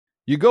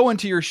You go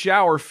into your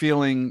shower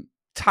feeling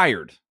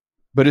tired,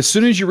 but as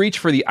soon as you reach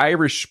for the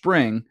Irish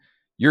Spring,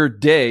 your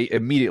day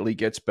immediately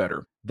gets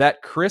better.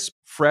 That crisp,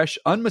 fresh,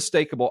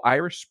 unmistakable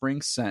Irish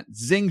Spring scent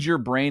zings your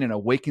brain and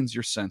awakens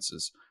your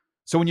senses.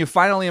 So when you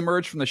finally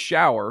emerge from the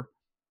shower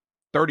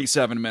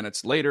 37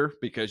 minutes later,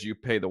 because you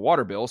pay the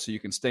water bill so you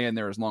can stay in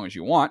there as long as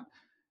you want,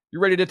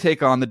 you're ready to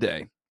take on the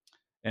day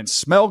and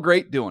smell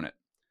great doing it.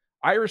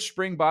 Irish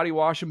Spring Body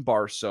Wash and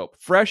Bar Soap.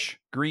 Fresh,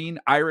 green,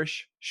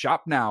 Irish.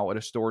 Shop now at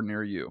a store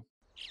near you.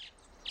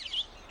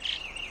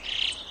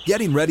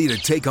 Getting ready to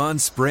take on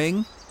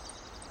spring?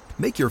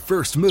 Make your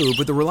first move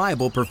with the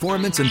reliable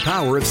performance and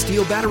power of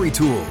Steel battery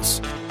tools.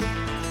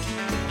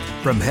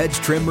 From hedge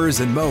trimmers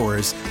and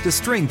mowers to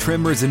string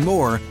trimmers and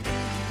more,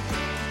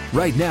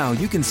 right now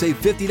you can save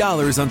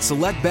 $50 on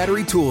select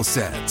battery tool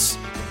sets.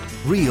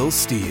 Real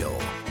Steel.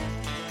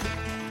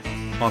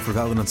 Offer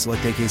valid on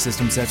select AK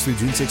system sets through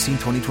June 16,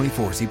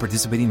 2024. See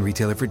participating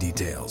retailer for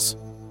details.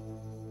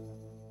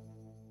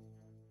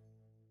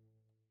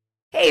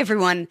 Hey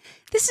everyone,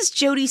 this is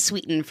Jodie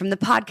Sweetin from the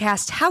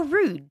podcast How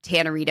Rude,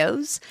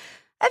 Tanneritos.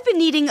 I've been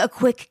needing a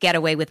quick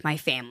getaway with my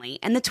family,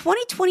 and the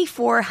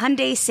 2024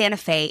 Hyundai Santa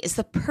Fe is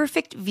the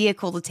perfect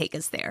vehicle to take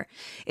us there.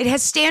 It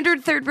has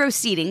standard third-row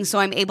seating, so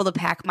I'm able to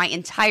pack my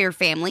entire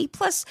family,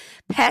 plus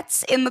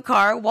pets, in the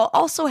car, while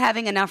also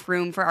having enough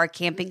room for our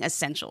camping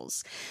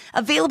essentials.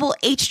 Available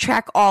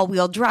H-Track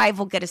all-wheel drive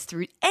will get us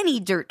through any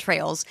dirt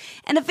trails,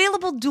 and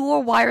available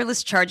dual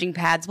wireless charging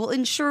pads will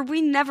ensure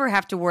we never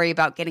have to worry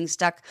about getting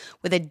stuck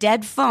with a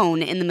dead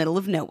phone in the middle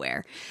of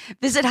nowhere.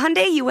 Visit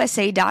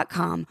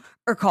HyundaiUSA.com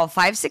or call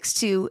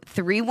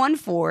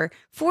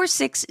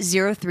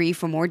 562-314-4603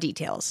 for more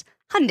details.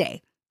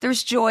 Hyundai,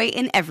 there's joy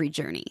in every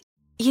journey.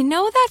 You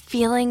know that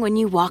feeling when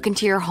you walk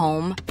into your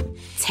home,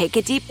 take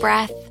a deep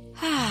breath,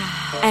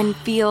 and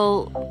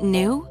feel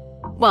new?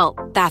 Well,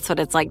 that's what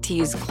it's like to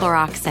use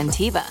Clorox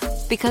Scentiva.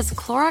 Because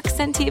Clorox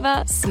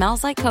Scentiva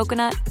smells like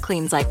coconut,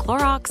 cleans like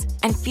Clorox,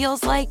 and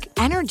feels like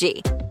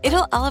energy.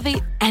 It'll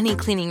elevate any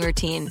cleaning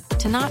routine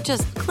to not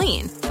just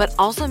clean, but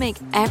also make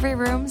every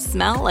room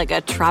smell like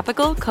a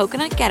tropical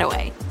coconut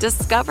getaway.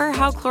 Discover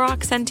how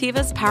Clorox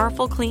Scentiva's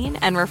powerful clean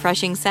and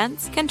refreshing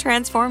scents can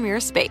transform your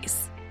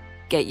space.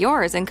 Get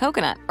yours in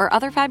coconut or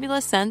other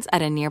fabulous scents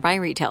at a nearby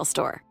retail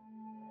store.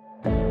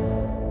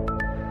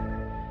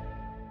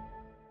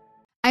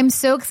 I'm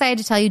so excited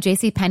to tell you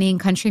JCPenney and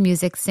country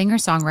music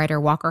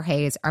singer-songwriter Walker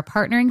Hayes are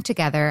partnering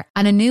together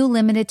on a new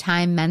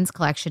limited-time men's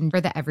collection for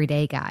the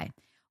everyday guy.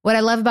 What I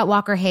love about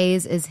Walker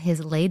Hayes is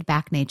his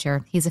laid-back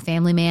nature. He's a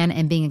family man,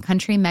 and being a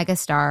country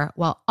megastar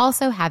while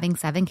also having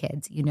 7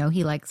 kids, you know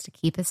he likes to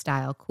keep his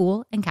style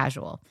cool and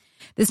casual.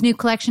 This new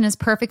collection is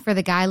perfect for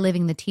the guy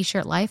living the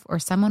t-shirt life or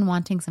someone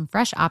wanting some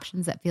fresh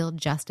options that feel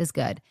just as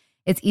good.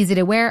 It's easy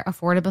to wear,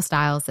 affordable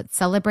styles that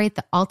celebrate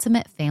the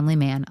ultimate family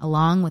man,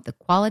 along with the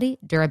quality,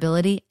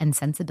 durability, and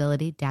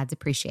sensibility dads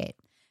appreciate.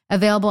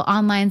 Available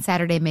online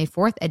Saturday, May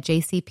 4th at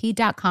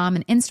jcp.com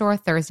and in-store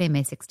Thursday,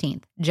 May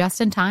 16th. Just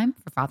in time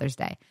for Father's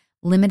Day.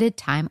 Limited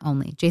time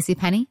only.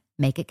 JCPenney,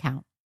 make it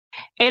count.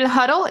 El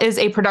Huddle is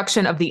a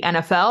production of the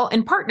NFL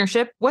in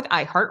partnership with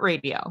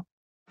iHeartRadio.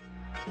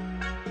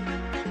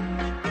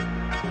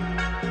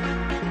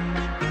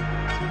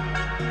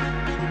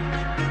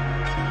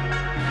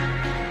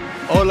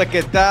 Hola,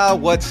 ¿qué tal?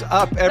 What's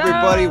up,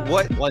 everybody?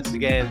 Once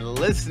again,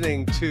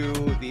 listening to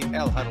the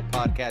El Huddle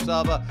podcast,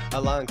 Salva,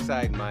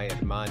 alongside my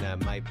hermana,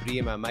 my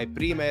prima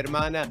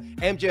hermana,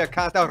 MJ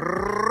Acosta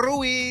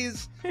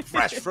Ruiz,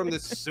 fresh from the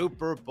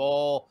Super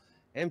Bowl.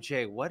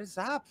 MJ, what is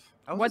up?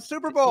 What's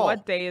Super Bowl?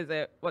 What day is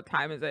it? What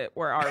time is it?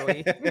 Where are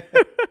we?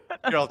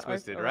 You're all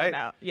twisted, right?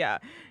 Now. Yeah.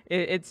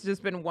 It's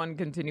just been one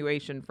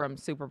continuation from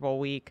Super Bowl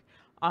week.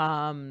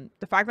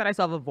 The fact that I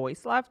still have a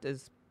voice left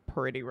is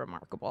pretty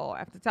remarkable, I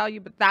have to tell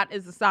you, but that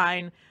is a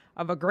sign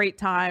of a great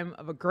time,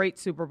 of a great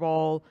Super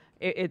Bowl.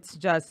 It's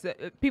just,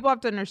 people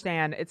have to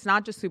understand, it's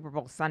not just Super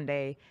Bowl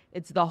Sunday,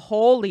 it's the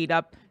whole lead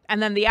up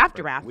and then the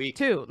aftermath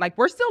too. Like,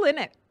 we're still in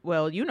it.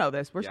 Well, you know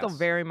this. We're still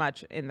very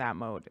much in that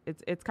mode.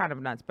 It's kind of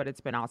nuts, but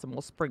it's been awesome.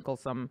 We'll sprinkle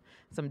some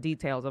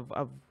details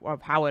of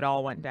how it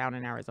all went down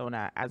in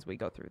Arizona as we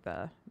go through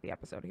the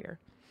episode here.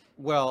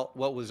 Well,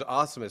 what was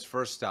awesome is,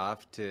 first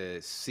off, to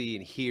see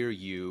and hear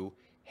you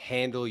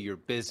handle your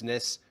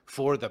business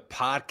for the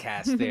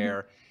podcast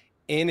there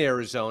in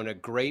Arizona.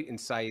 Great,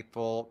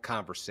 insightful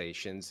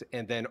conversations.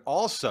 And then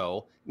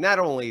also, not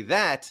only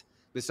that,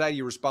 beside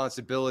your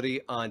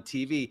responsibility on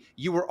TV,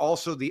 you were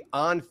also the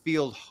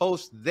on-field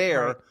host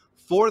there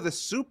for the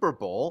Super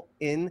Bowl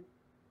in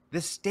the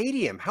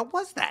stadium. How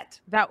was that?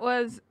 That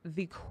was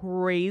the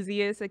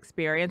craziest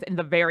experience in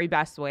the very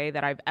best way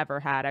that I've ever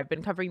had. I've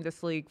been covering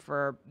this league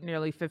for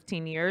nearly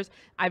 15 years.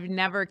 I've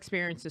never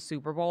experienced a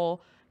Super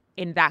Bowl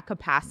in that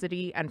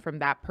capacity and from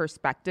that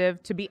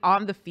perspective, to be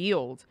on the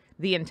field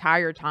the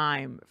entire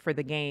time for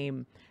the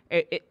game.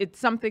 It's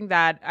something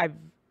that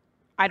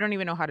I don't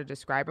even know how to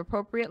describe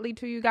appropriately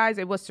to you guys.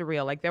 It was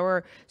surreal. Like, there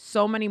were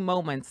so many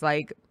moments,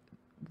 like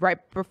right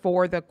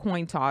before the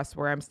coin toss,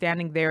 where I'm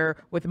standing there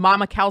with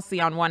Mama Kelsey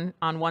on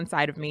one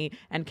side of me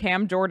and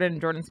Cam Jordan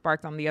and Jordan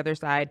Sparks on the other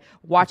side,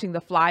 watching the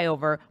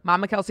flyover.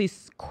 Mama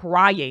Kelsey's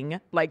crying,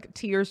 like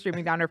tears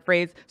streaming down her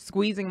face,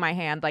 squeezing my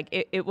hand. Like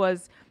it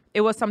was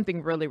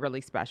something really,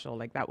 really special.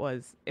 Like it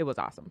was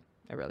awesome.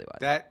 It really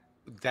was.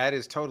 That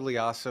is totally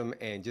awesome.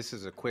 And just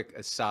as a quick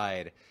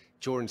aside,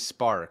 Jordan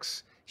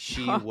Sparks,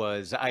 she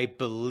was, I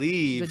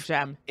believe,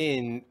 gem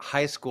in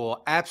high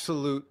school,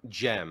 absolute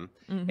gem.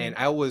 And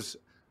I was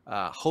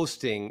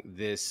hosting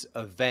this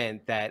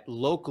event that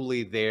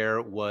locally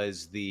there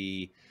was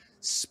the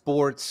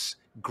sports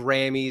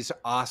Grammys,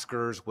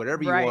 Oscars,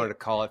 whatever you wanted to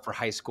call it, for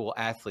high school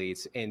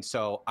athletes. And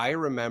so I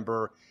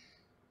remember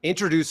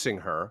introducing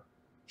her.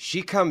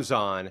 She comes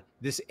on,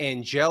 this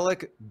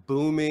angelic,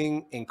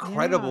 booming,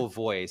 incredible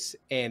voice.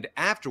 And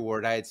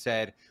afterward, I had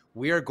said,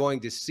 we are going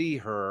to see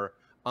her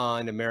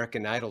on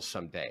American Idol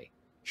someday.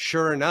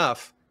 Sure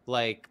enough,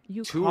 like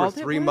 2 or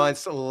 3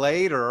 months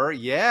later,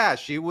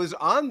 she was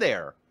on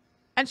there.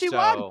 And she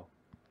won.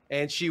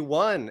 And she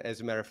won,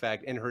 as a matter of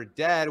fact. And her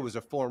dad was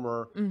a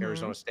former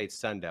Arizona State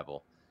Sun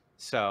Devil.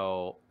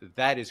 So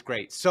that is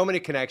great. So many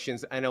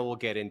connections. I know we'll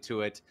get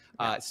into it.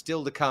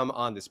 Still to come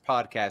on this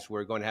podcast,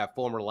 we're going to have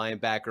former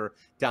linebacker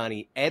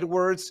Donnie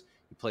Edwards.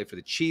 He played for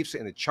the Chiefs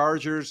and the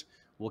Chargers.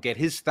 We'll get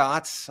his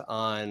thoughts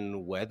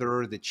on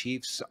whether the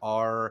Chiefs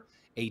are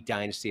a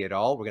dynasty at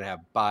all. We're going to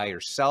have Bayer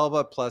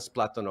Selva plus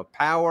Platono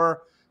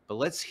Power. But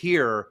let's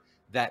hear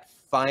that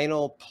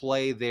final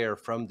play there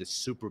from the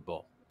Super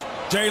Bowl.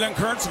 Jalen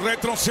Hurts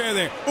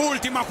retrocede.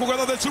 Última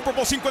jugada del Super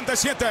Bowl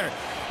 57.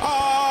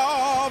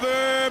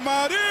 Ave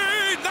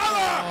María.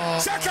 Nada.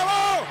 Se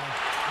acabó.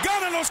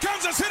 Ganan los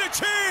Kansas City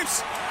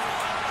Chiefs.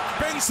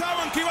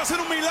 Pensaban que iba a ser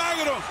un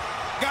milagro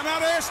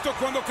ganar esto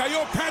cuando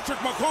cayó Patrick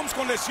Mahomes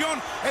con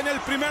lesión en el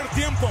primer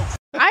tiempo.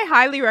 I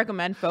highly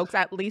recommend folks,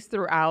 at least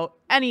throughout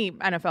any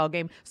NFL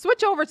game,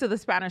 switch over to the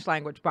Spanish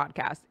language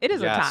podcast. It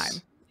is a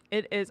time.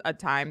 It is a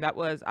time. That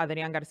was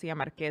Adrián García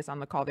Márquez on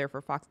the call there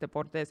for Fox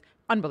Deportes.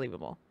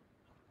 Unbelievable.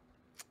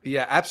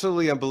 Yeah,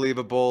 absolutely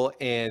unbelievable.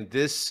 And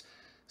this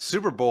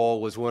Super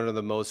Bowl was one of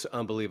the most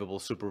unbelievable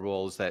Super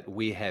Bowls that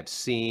we have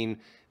seen.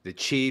 The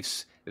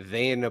Chiefs,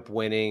 they end up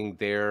winning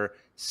their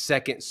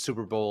second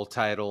Super Bowl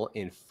title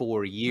in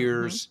 4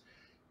 years.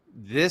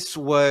 This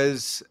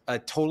was a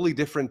totally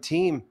different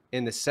team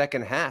in the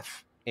second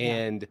half.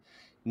 And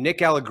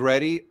Nick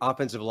Allegretti,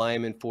 offensive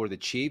lineman for the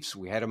Chiefs,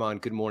 we had him on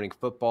Good Morning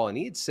Football, and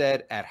he had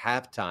said at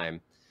halftime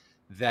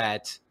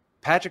that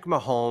Patrick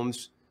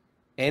Mahomes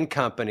and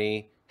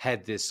company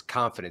had this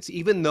confidence.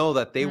 Even though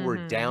that they were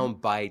down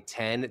by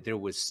 10, there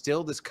was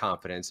still this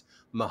confidence.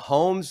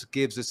 Mahomes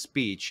gives a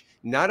speech,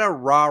 not a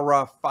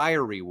rah-rah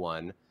fiery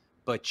one,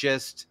 but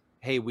just,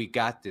 hey, we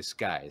got this,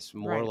 guys.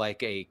 More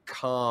like a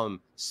calm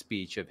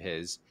speech of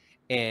his.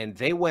 And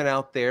they went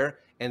out there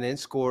and then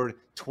scored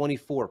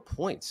 24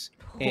 points.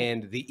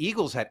 And the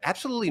Eagles had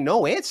absolutely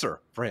no answer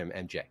for him,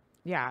 MJ.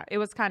 Yeah, it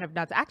was kind of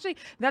nuts. Actually,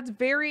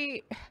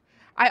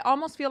 I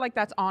almost feel like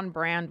that's on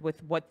brand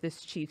with what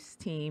this Chiefs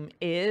team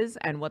is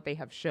and what they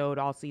have showed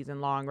all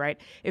season long, right?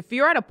 If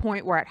you're at a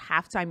point where at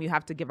halftime you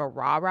have to give a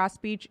rah-rah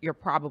speech, you're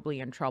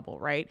probably in trouble,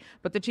 right?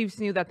 But the Chiefs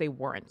knew that they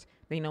weren't.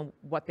 They know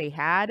what they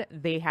had.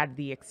 They had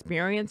the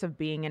experience of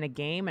being in a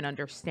game and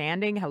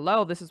understanding,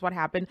 hello, this is what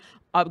happened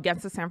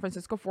against the San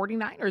Francisco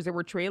 49ers. They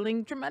were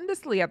trailing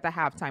tremendously at the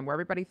halftime where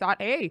everybody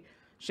thought, hey,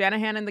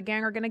 Shanahan and the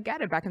gang are going to get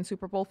it back in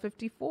Super Bowl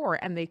 54.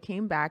 And they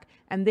came back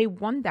and they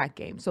won that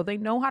game. So they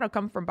know how to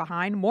come from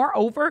behind.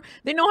 Moreover,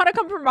 they know how to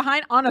come from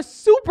behind on a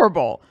Super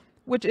Bowl,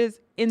 which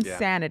is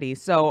insanity. Yeah.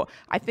 So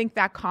I think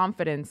that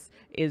confidence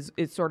is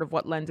sort of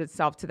what lends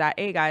itself to that.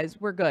 Hey, guys,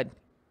 we're good.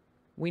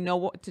 We know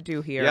what to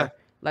do here. Yeah.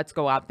 Let's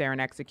go out there and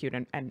execute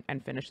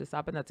and finish this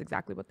up. And that's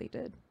exactly what they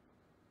did.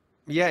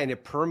 Yeah, and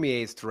it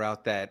permeates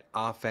throughout that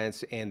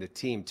offense and the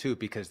team, too,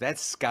 because that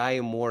Sky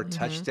Moore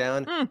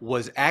touchdown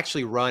was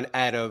actually run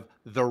out of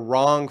the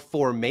wrong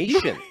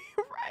formation.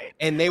 Right.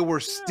 And they were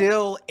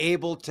still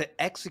able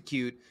to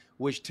execute,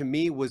 which to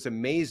me was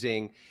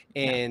amazing.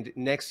 And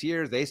next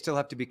year, they still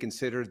have to be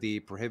considered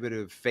the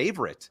prohibitive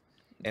favorite.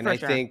 And I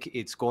think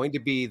it's going to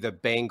be the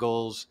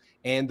Bengals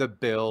and the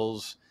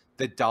Bills,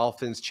 the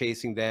Dolphins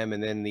chasing them,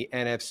 and then the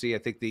NFC, I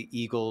think the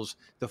Eagles,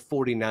 the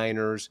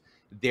 49ers.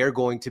 They're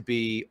going to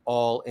be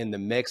all in the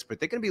mix, but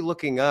they're going to be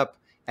looking up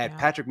at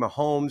Patrick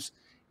Mahomes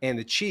and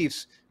the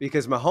Chiefs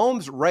because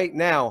Mahomes right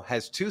now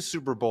has 2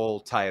 Super Bowl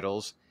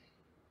titles.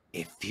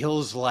 It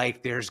feels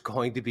like there's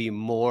going to be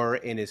more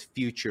in his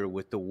future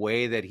with the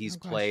way that he's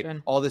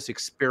played, all this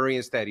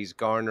experience that he's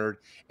garnered,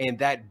 and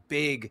that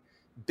big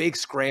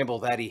scramble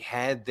that he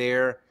had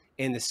there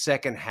in the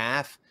second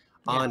half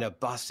on a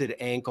busted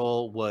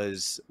ankle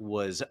was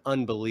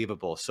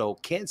unbelievable. So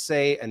can't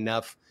say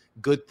enough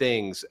good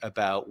things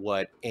about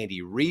what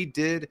Andy Reid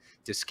did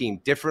to scheme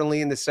differently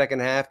in the second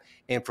half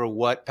and for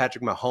what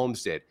Patrick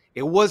Mahomes did.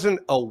 It wasn't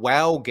a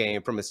wow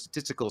game from a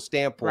statistical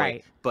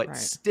standpoint, but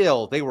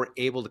still they were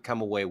able to come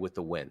away with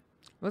the win.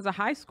 It was a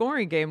high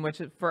scoring game, which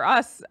for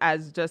us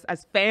as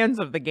fans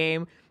of the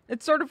game,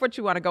 It's sort of what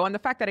you want to go. And the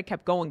fact that it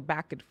kept going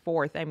back and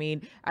forth. I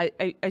mean,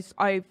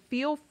 I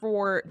feel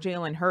for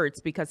Jalen Hurts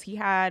because he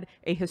had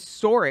a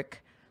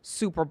historic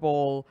Super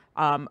Bowl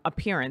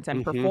appearance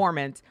and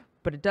performance,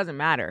 but it doesn't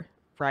matter,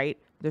 right?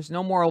 There's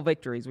no moral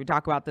victories. We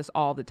talk about this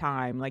all the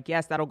time. Like,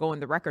 yes, that'll go in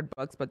the record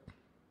books, but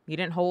he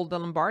didn't hold the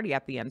Lombardi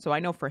at the end. So I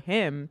know for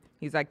him,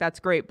 he's like,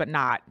 that's great, but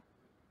not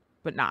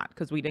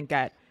because we didn't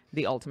get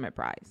the ultimate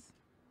prize.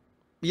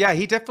 Yeah,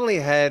 he definitely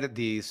had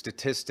the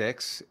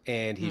statistics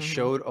and he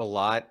showed a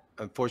lot.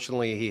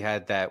 Unfortunately, he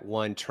had that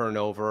one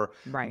turnover.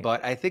 Right.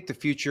 But I think the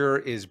future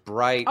is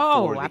bright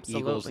for the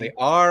Eagles. They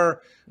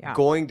are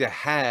going to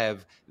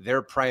have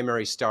their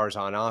primary stars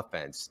on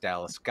offense.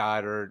 Dallas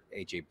Goedert,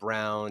 A.J.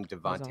 Brown,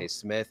 Devontae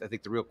Smith. I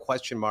think the real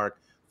question mark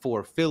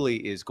for Philly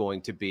is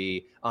going to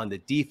be on the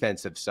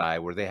defensive side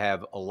where they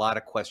have a lot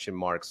of question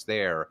marks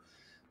there.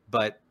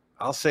 But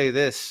I'll say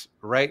this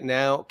right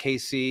now,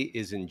 KC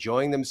is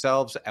enjoying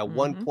themselves. At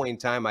one point in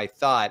time, I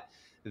thought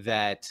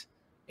that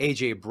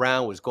A.J.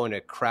 Brown was going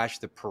to crash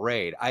the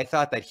parade. I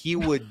thought that he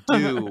would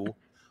do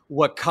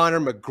what Conor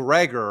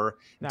McGregor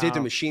did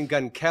to Machine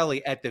Gun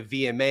Kelly at the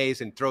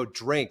VMAs and throw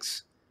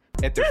drinks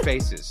at their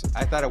faces.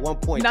 I thought at one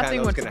point in time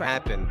that was going to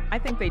happen. I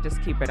think they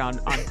just keep it on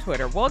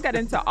Twitter. We'll get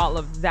into all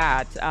of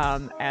that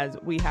as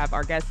we have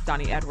our guest,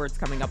 Donnie Edwards,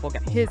 coming up. We'll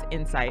get his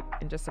insight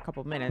in just a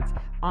couple minutes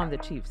on the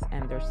Chiefs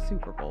and their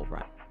Super Bowl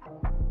run.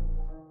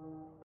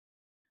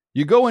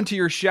 You go into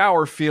your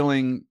shower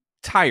feeling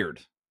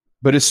tired,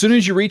 but as soon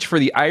as you reach for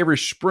the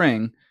Irish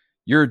Spring,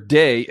 your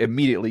day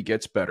immediately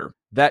gets better.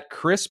 That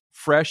crisp,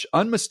 fresh,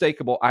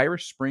 unmistakable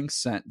Irish Spring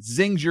scent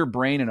zings your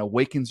brain and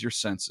awakens your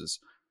senses.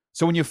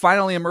 So when you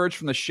finally emerge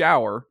from the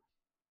shower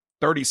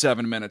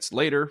 37 minutes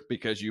later,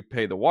 because you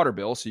pay the water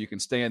bill so you can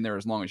stay in there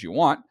as long as you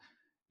want,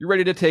 you're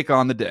ready to take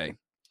on the day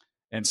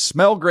and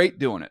smell great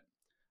doing it.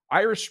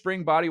 Irish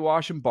Spring Body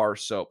Wash and Bar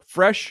Soap.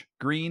 Fresh,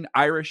 green,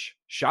 Irish.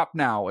 Shop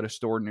now at a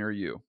store near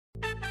you.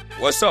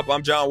 What's up?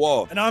 I'm John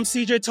Wall. And I'm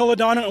CJ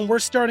Toledano, and we're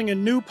starting a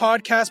new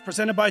podcast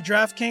presented by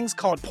DraftKings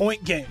called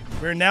Point Game.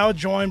 We're now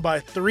joined by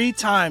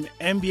three-time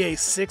NBA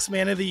Sixth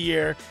Man of the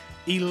Year,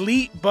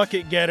 elite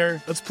bucket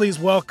getter. Let's please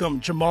welcome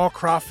Jamal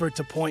Crawford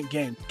to Point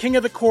Game. King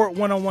of the Court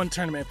one-on-one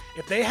tournament.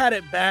 If they had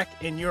it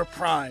back in your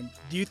prime,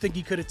 do you think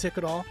you could have took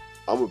it all?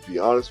 I'm going to be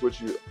honest with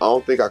you. I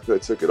don't think I could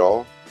have took it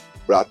all,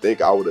 but I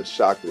think I would have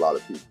shocked a lot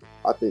of people.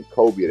 I think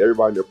Kobe and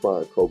everybody in their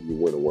prime, Kobe would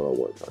win a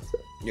one-on-one contest.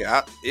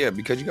 Yeah,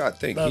 because you got to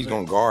think, he's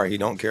going to guard. He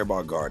don't care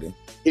about guarding.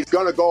 He's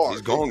going to guard.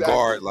 He's going to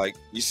guard. Like,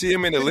 you see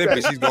him in the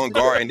Olympics, he's going to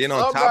guard. And then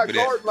on top of that. I'm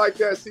not guarding like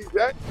that,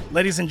 CJ.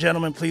 Ladies and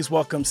gentlemen, please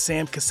welcome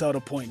Sam Cassell to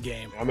Point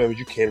Game. I remember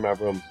you came out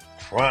from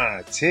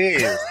prime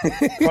 10.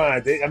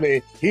 I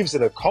mean, he was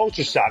in a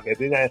culture shock. And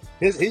then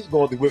he's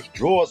going through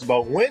withdrawals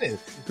about winning.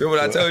 Remember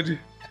what I told you?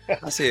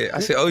 I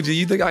said, OG,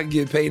 you think I can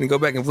get paid and go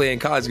back and play in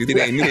college because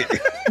it ain't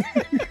it?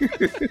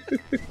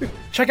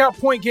 Check out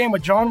Point Game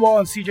with John Wall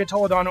and CJ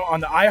Toledano on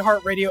the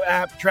iHeartRadio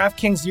app,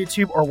 DraftKings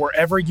YouTube, or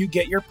wherever you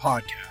get your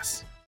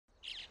podcasts.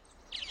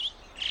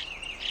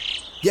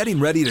 Getting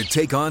ready to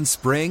take on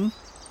spring?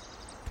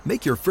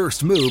 Make your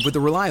first move with the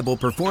reliable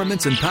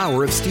performance and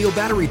power of Steel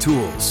battery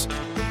tools.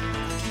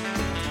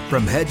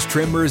 From hedge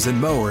trimmers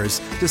and mowers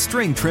to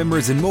string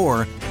trimmers and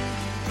more,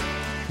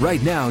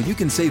 right now you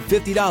can save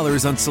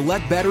 $50 on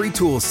select battery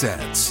tool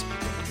sets.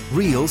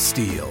 Real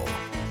Steel.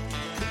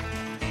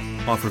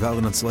 Offer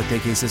valid on select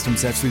AK system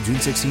sets through June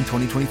 16,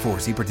 2024.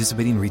 See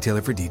participating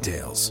retailer for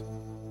details.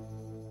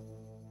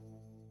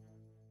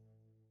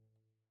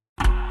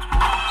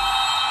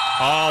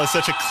 Oh,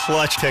 such a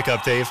clutch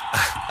pickup, Dave.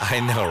 I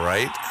know,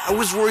 right? I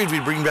was worried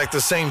we'd bring back the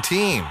same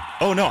team.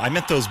 Oh, no, I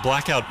meant those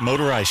blackout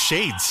motorized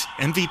shades.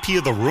 MVP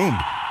of the room.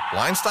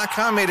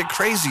 Blinds.com made it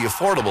crazy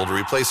affordable to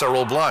replace our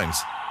old blinds.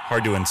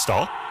 Hard to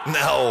install?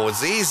 No,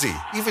 it's easy.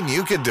 Even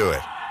you could do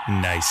it.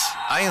 Nice.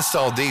 I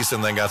installed these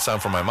and then got some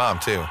for my mom,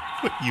 too.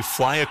 What, you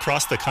fly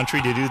across the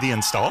country to do the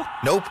install?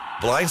 Nope.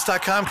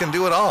 Blinds.com can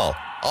do it all.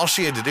 All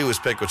she had to do was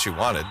pick what she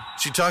wanted.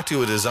 She talked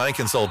to a design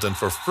consultant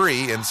for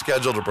free and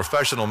scheduled a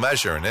professional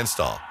measure and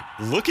install.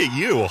 Look at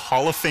you, a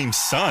Hall of Fame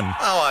son.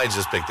 Oh, I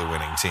just picked the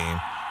winning team.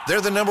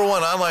 They're the #1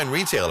 online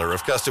retailer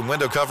of custom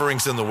window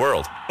coverings in the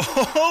world.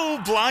 Oh,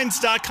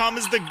 Blinds.com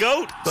is the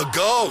GOAT. The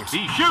GOAT.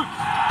 He shoots.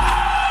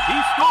 He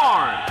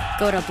scored.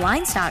 Go to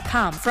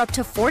Blinds.com for up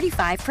to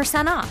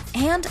 45% off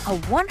and a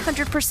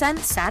 100%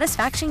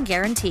 satisfaction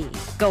guarantee.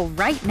 Go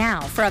right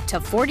now for up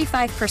to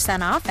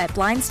 45% off at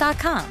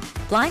Blinds.com.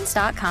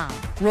 Blinds.com.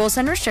 Rules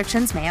and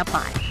restrictions may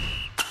apply.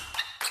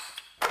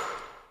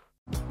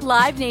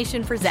 Live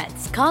Nation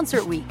presents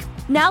Concert Week.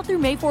 Now through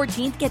May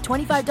 14th, get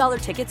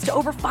 $25 tickets to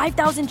over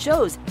 5,000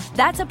 shows.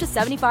 That's up to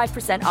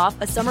 75% off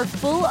a summer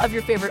full of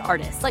your favorite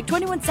artists like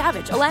 21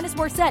 Savage, Alanis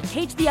Morissette,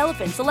 Cage the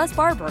Elephant, Celeste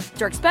Barber,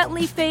 Dierks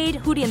Bentley, Fade,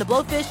 Hootie and the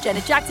Blowfish,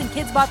 Janet Jackson,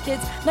 Kids Bop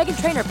Kids, Meghan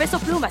Trainor, Peso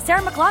Pluma,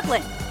 Sarah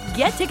McLachlan.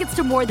 Get tickets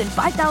to more than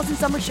 5,000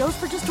 summer shows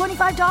for just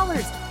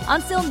 $25.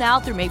 Until now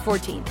through May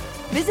 14th.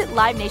 Visit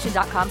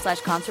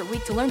LiveNation.com/Concert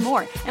Week to learn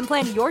more and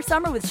plan your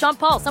summer with Sean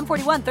Paul, Sum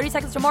 41, 30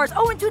 Seconds to Mars,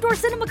 and Two Door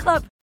Cinema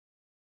Club.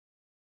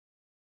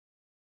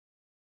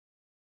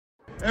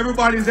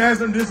 Everybody's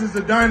asking this is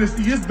a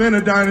dynasty. It's been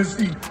a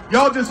dynasty.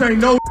 Y'all just ain't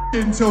know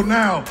shit until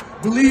now.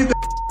 Believe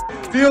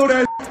that, feel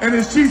that, and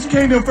it's Chiefs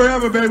Kingdom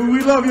forever, baby.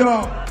 We love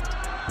y'all.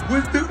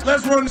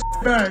 Let's run this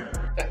back.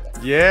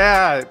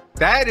 Yeah,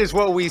 that is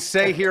what we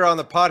say here on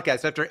the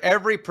podcast. After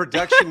every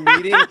production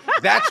meeting,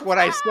 that's what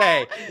I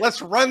say.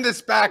 Let's run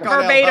this back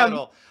on verbatim.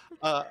 El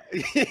Huddle.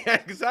 Yeah,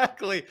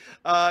 exactly.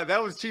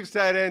 That was Chiefs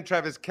tight end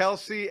Travis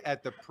Kelce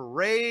at the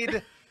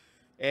parade.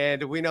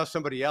 And we know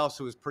somebody else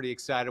who was pretty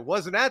excited.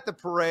 Wasn't at the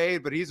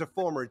parade, but he's a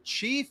former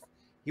Chief.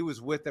 He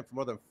was with them for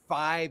more than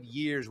 5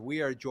 years. We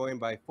are joined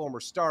by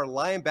former star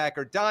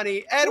linebacker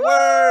Donnie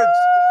Edwards.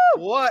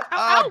 Woo! What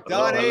up,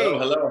 Donnie?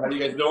 Hello. How you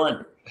guys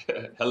doing?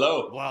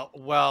 Hello.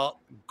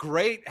 Well,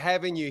 great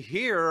having you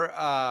here.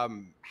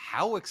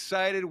 How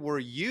excited were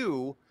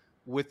you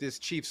with this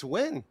Chiefs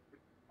win?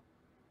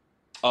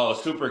 Oh,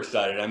 super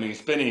excited. I mean,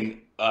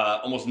 spending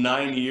almost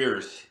 9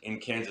 years in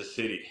Kansas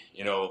City,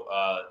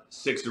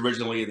 6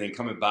 originally, and then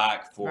coming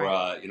back for,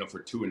 for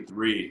 2 and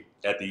 3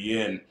 at the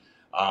end.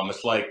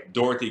 It's like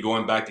Dorothy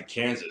going back to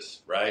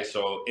Kansas, right?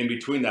 So in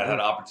between that, I had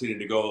an opportunity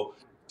to go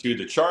to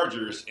the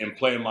Chargers and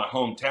play in my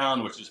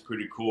hometown, which is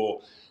pretty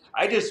cool.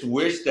 I just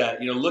wish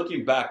that,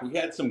 looking back, we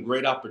had some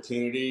great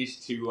opportunities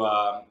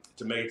to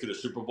make it to the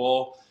Super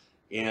Bowl.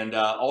 And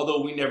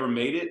although we never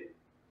made it,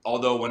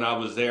 although when I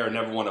was there, I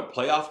never won a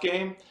playoff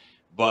game,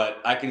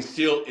 but I can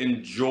still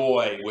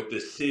enjoy with the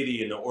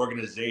city and the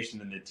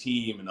organization and the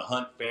team and the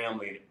Hunt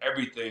family and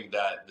everything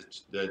that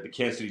the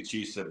Kansas City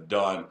Chiefs have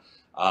done.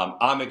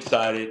 I'm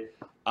excited.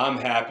 I'm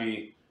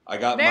happy. I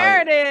got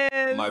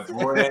my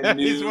brand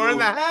new He's wearing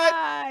the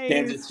hat.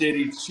 Kansas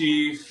City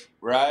Chief,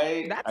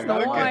 right? That's I got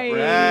nice. my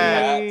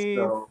brand new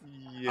hat, so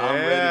I'm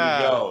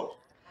ready to go.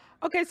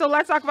 Okay, so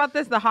let's talk about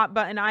this, the hot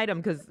button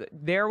item, because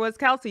there was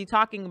Kelce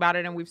talking about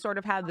it, and we've sort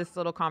of had this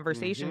little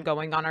conversation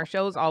going on our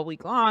shows all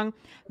week long.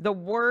 The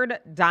word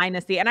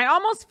dynasty, and I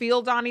almost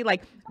feel, Donnie,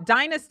 like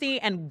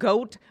dynasty and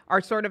GOAT are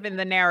sort of in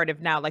the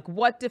narrative now. Like,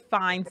 what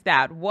defines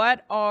that?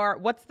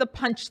 What's the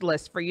punch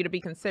list for you to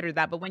be considered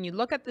that? But when you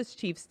look at this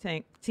Chiefs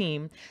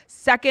team,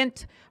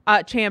 second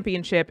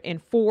championship in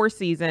 4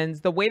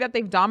 seasons, the way that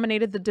they've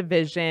dominated the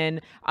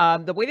division,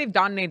 the way they've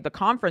dominated the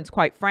conference,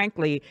 quite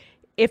frankly,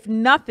 if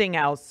nothing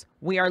else,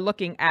 we are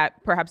looking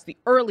at perhaps the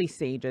early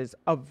stages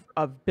of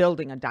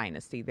building a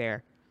dynasty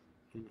there.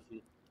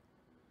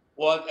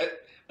 Well, I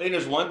think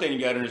there's one thing you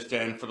got to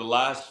understand. For the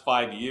last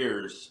 5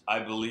 years, I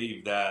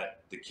believe that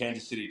the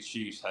Kansas City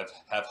Chiefs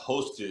have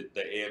hosted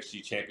the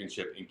AFC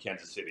Championship in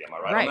Kansas City. Am I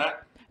right on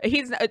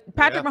that?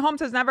 Patrick Mahomes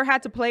has never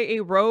had to play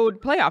a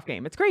road playoff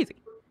game. It's crazy.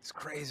 It's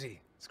crazy.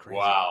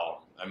 Wow.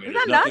 I mean,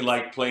 there's nothing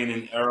like playing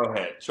in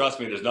Arrowhead.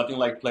 Trust me, there's nothing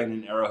like playing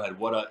in Arrowhead.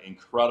 What an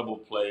incredible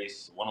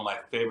place. One of my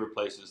favorite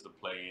places to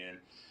play in.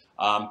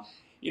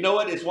 You know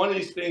what? It's one of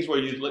these things where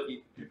you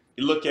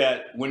look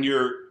at when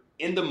you're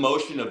in the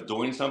motion of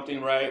doing something,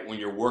 right? When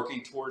you're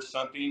working towards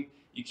something,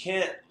 you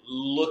can't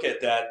look at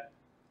that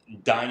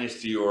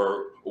dynasty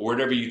or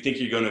whatever you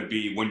think you're going to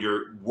be when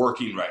you're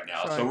working right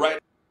now. Sure. So right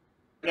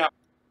now,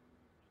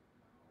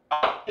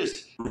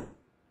 it's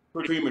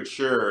pretty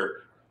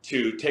premature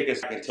to take a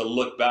second to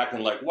look back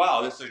and like,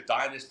 wow, this is a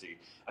dynasty.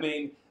 I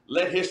mean,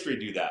 let history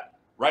do that.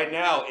 Right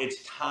now,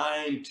 it's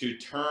time to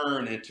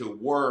turn and to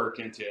work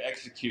and to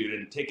execute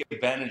and take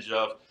advantage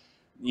of,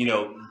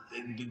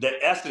 the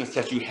essence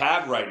that you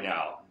have right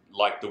now,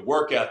 like the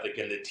work ethic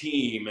and the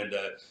team and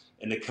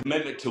the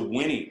commitment to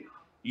winning.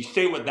 You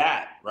stay with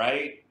that,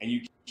 right? And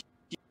you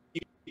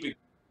keep it,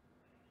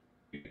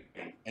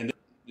 and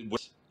then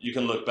you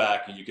can look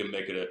back and you can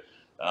make it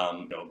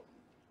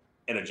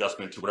an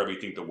adjustment to whatever you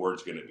think the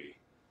word's going to be.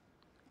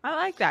 I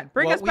like that.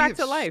 Bring us back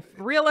to life.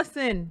 Reel us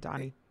in,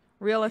 Donnie.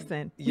 Reel us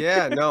in.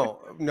 Yeah,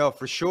 no,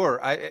 for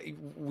sure.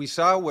 We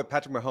saw what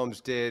Patrick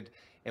Mahomes did,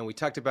 and we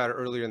talked about it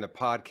earlier in the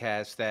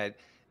podcast that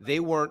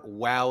they weren't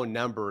wow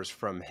numbers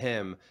from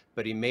him,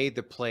 but he made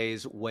the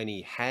plays when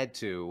he had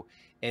to.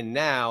 And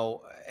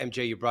now,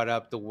 MJ, you brought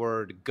up the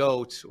word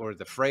GOAT or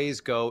the phrase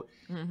GOAT.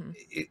 Mm-hmm.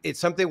 It's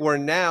something where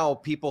now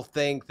people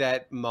think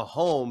that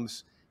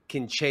Mahomes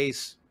can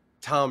chase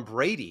Tom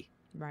Brady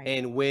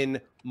and win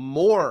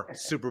more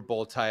Super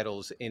Bowl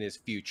titles in his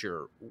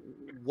future.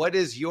 What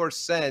is your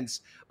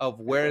sense of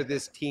where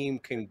this team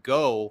can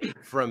go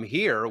from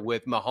here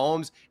with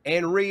Mahomes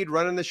and Reed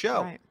running the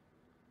show? Right.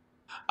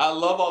 I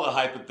love all the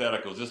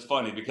hypotheticals. It's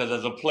funny because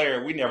as a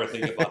player, we never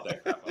think about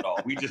that crap at all.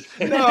 We just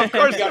no, of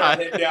course got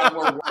our head down.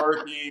 We're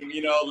working.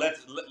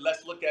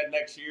 Let's look at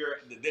next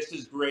year. This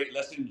is great.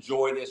 Let's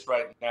enjoy this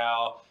right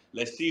now.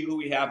 Let's see who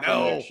we have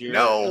for next year.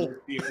 Let's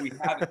see if we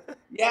have it.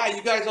 Yeah,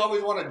 you guys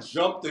always want to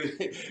jump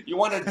you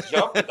want to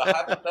jump at the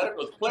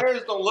hypotheticals.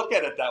 Players don't look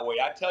at it that way.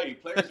 I tell you,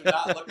 players do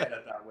not look at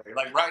it that way.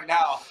 Like right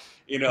now,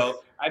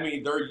 I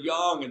mean, they're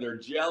young and they're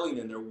gelling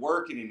and they're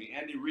working. And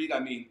Andy Reid, I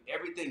mean,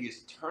 everything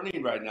is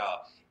turning right now.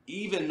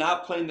 Even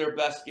not playing their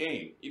best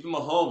game. Even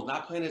Mahomes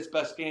not playing his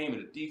best game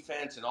and the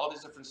defense and all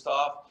this different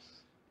stuff.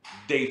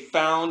 They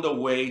found a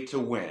way to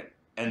win.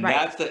 And Right.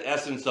 that's the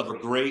essence of a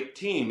great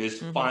team,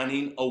 is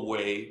finding a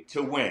way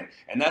to win.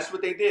 And that's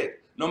what they did,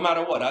 no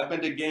matter what. I've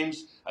been to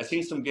games. I've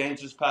seen some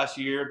games this past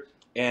year.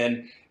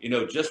 And,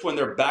 just when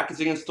their back is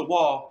against the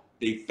wall,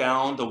 they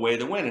found a way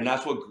to win. And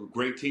that's what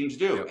great teams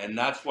do. And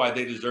that's why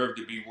they deserve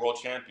to be world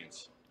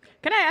champions.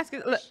 Can I ask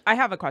you, I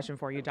have a question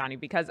for you, Donnie,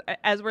 because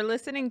as we're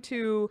listening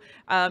to,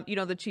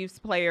 the Chiefs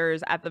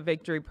players at the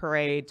victory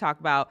parade talk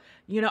about,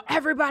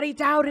 everybody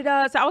doubted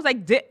us. I was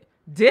like, did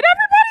everybody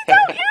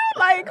doubt you?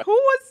 Like, who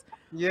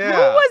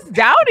was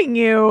doubting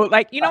you?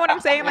 Like, you know what I'm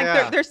saying?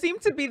 Like, there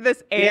seemed to be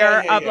this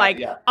air of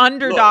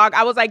underdog. Look,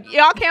 I was like,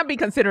 y'all can't be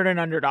considered an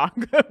underdog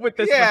with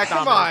this. Yeah,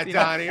 come on,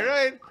 Donnie,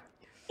 right?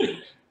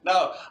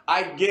 No,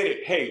 I get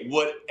it. Hey,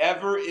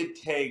 whatever it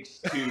takes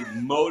to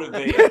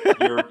motivate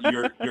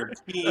your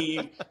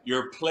team,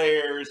 your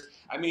players.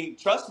 I mean,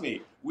 trust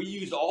me, we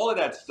use all of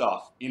that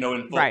stuff, in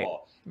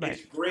football. Right.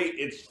 It's great.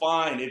 It's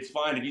fine. It's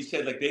fine. If you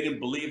said they didn't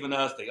believe in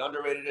us, they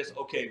underrated us,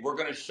 okay, we're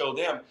going to show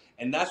them.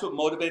 And that's what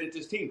motivated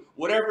this team.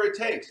 Whatever it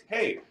takes.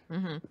 Hey,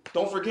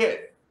 don't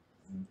forget,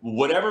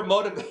 whatever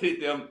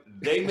motivated them,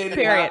 they made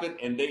it happen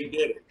and they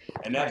did it.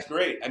 And that's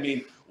great. I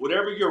mean,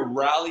 whatever your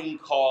rallying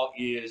call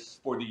is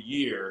for the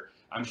year,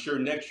 I'm sure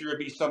next year it'll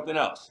be something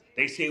else.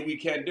 They say we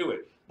can't do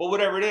it. But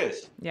whatever it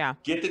is,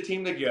 get the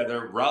team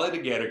together, rally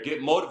together,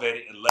 get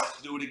motivated, and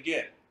let's do it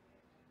again.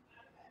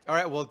 All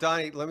right. Well,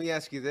 Donnie, let me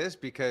ask you this,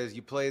 because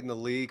you played in the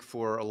league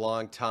for a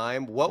long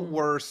time. What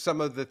were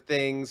some of the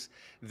things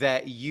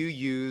that you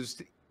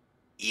used,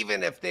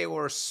 even if they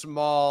were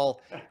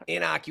small,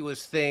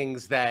 innocuous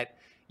things that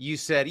you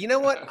said, you know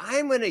what,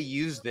 I'm going to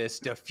use this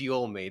to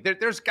fuel me?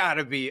 There's got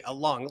to be a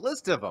long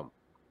list of them.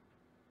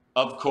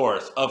 Of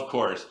course.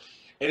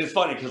 And it's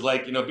funny because,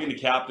 being the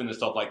captain and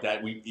stuff like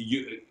that,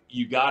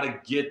 you got to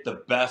get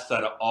the best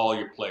out of all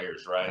your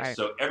players, right?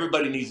 So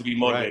everybody needs to be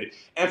motivated. Right.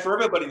 And for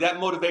everybody, that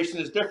motivation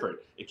is different.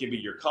 It could be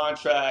your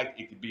contract.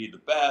 It could be the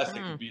best.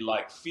 It could be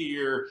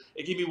fear.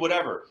 It could be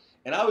whatever.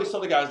 And I always tell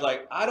the guys,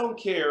 I don't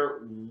care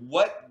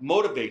what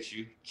motivates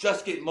you,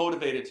 just get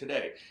motivated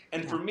today.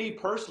 And for me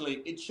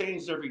personally, it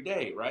changed every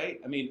day,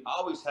 right? I mean, I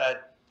always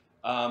had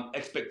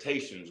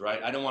expectations,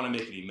 right? I don't want to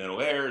make any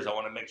mental errors. I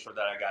want to make sure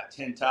that I got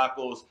 10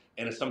 tackles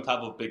and some type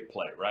of big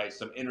play, right?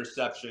 Some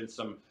interception,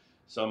 some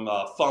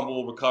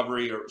fumble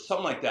recovery or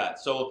something like that.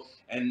 So,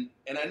 and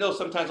I know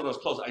sometimes when I was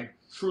close, I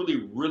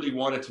truly, really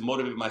wanted to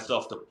motivate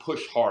myself to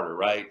push harder,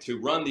 right? To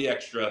run the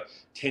extra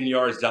 10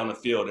 yards down the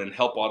field and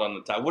help out on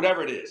the time,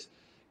 whatever it is.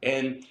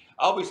 And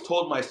I always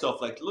told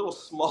myself little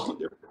small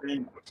different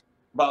things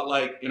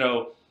about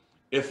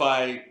if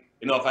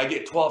I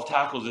get 12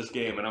 tackles this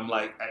game and I'm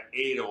at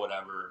 8 or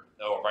whatever,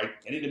 or I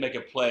need to make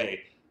a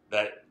play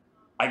that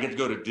I get to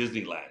go to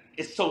Disneyland.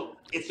 It's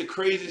the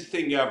craziest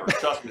thing ever.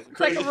 Trust me. It's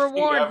like a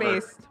reward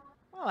based.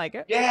 I like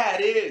it. Yeah,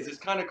 it is. It's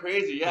kind of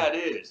crazy. Yeah, it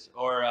is.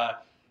 Or,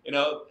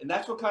 and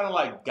that's what kind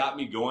of got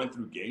me going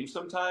through games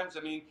sometimes.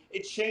 I mean,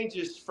 it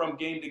changes from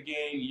game to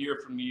game, year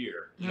from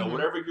year.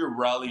 Whatever your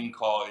rallying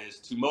call is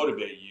to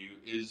motivate you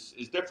is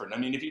different. I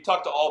mean, if you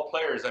talk to all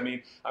players, I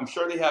mean, I'm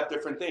sure they have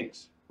different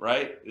things,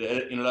 right?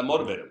 That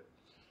motivate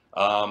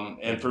them.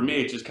 And for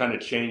me, it just kind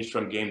of changed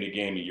from game to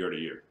game, year to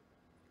year.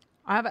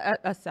 I have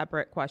a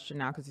separate question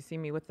now because you see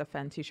me with the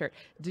Fen t-shirt.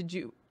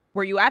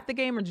 Were you at the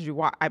game or did you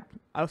watch?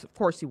 Of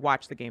course you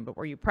watched the game, but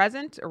were you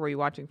present or were you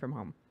watching from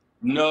home?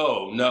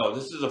 No.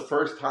 This is the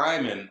first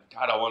time in,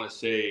 God, I want to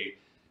say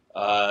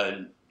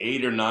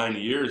 8 or 9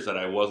 years that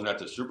I wasn't at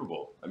the Super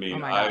Bowl. I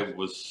mean, I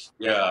was,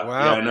 wow. Yeah,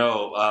 I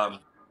know.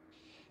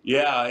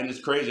 Yeah, and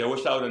it's crazy. I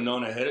wish I would have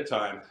known ahead of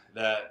time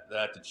that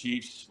the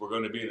Chiefs were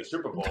going to be in the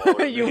Super Bowl.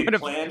 You would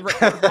have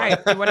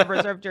You would have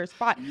reserved your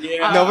spot.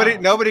 Yeah.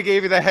 Nobody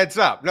gave you the heads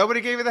up. No,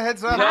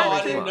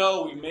 I didn't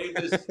know. We made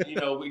this. We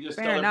just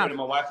celebrated.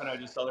 My wife and I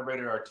just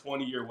celebrated our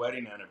 20-year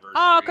wedding anniversary.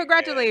 Oh,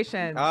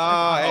 congratulations!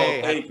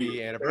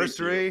 Happy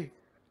anniversary!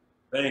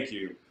 Thank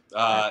you.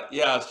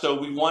 Yeah, so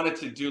we wanted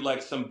to do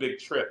some big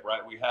trip,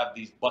 right? We have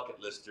these bucket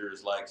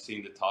listers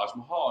seeing the Taj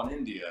Mahal in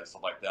India and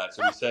stuff like that.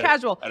 So we said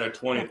at our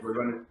 20th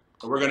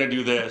we're gonna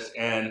do this,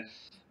 and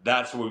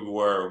that's where we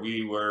were.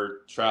 We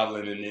were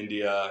traveling in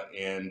India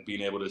and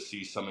being able to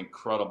see some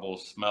incredible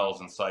smells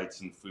and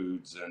sights and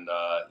foods, and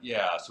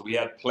so we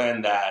had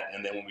planned that,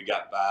 and then when we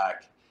got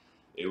back,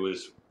 it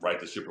was right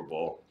to Super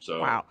Bowl.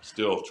 So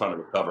still trying to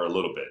recover a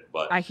little bit,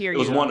 but I hear it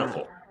was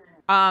wonderful.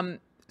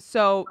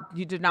 So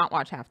you did not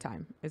watch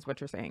halftime, is what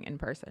you're saying, in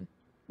person?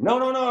 No.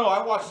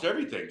 I watched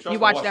everything. You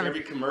watched every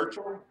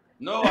commercial?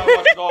 No, I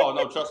watched it all.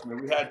 No, trust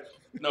me. I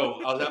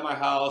was at my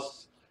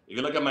house. If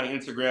you look at my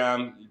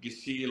Instagram, you can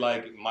see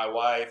my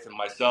wife and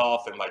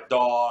myself and my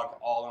dog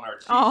all in our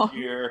Chiefs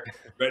gear,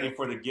 ready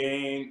for the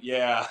game.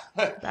 Yeah.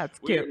 That's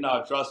cute.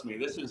 No, trust me.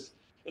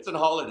 It's a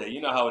holiday. You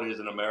know how it is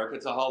in America.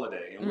 It's a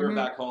holiday. And we're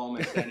back home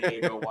in San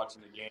Diego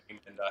watching the game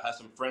and had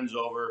some friends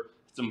over.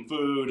 Some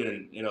food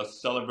and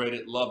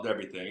celebrated, loved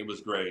everything. It was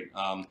great.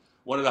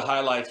 One of the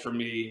highlights for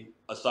me,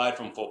 aside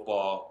from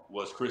football,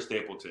 was Chris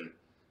Stapleton.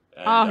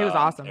 And, he was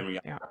awesome.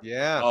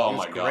 Yeah. Oh he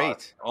was my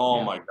great. God.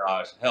 Oh my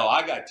gosh. Hell,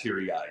 I got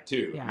teary-eyed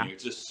too. Yeah. I mean,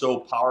 it's just so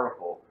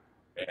powerful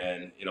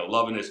and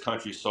loving his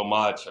country so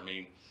much. I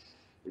mean,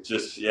 it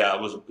just it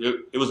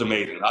was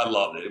amazing. I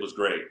loved it. It was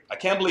great. I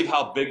can't believe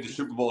how big the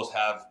Super Bowls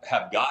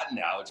have gotten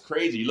now. It's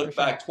crazy. You look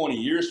back 20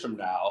 years from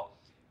now.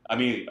 I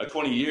mean,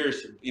 20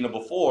 years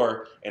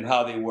before, and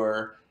how they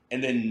were.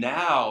 And then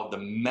now the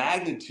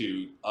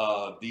magnitude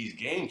of these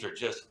games are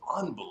just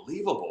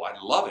unbelievable. I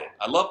love it.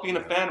 I love being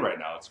a fan right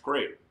now. It's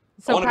great.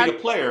 So I want to be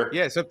a player.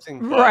 Yeah,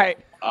 something. Right.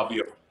 I'll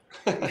be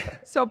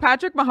So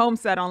Patrick Mahomes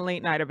said on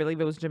late night, I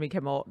believe it was Jimmy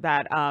Kimmel,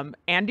 that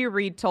Andy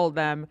Reid told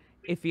them,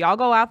 if y'all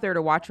go out there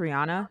to watch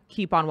Rihanna,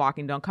 keep on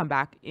walking. Don't come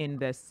back in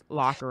this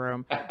locker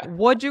room.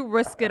 Would you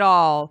risk it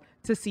all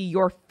to see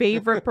your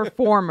favorite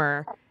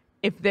performer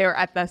if they're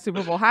at the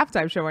Super Bowl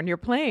halftime show and you're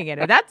playing it?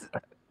 And that's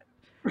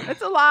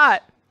a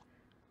lot.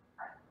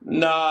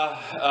 Nah,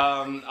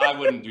 I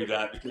wouldn't do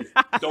that, because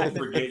don't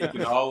forget, you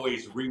can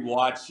always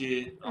rewatch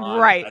it on,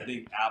 Right. I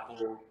think,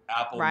 Apple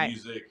Right.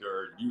 Music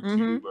or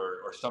YouTube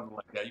or something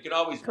like that. You can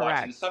always watch it.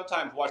 Correct. And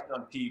sometimes watching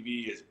on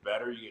TV is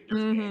better. You get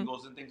different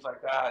angles and things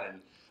like that.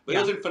 But Yeah.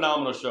 it was a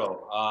phenomenal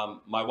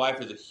show. My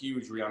wife is a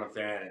huge Rihanna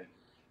fan,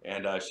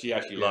 and she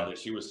actually loved it.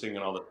 She was singing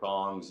all the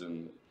songs,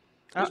 and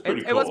it was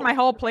pretty cool. It was my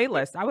whole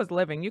playlist. I was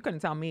living. You couldn't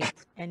tell me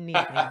anything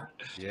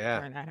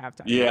during that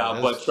halftime. Yeah,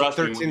 but trust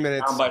me, 13 when you're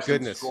minutes, down by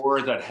goodness. some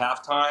scores at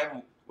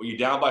halftime,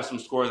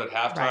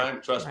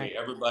 Right, trust me,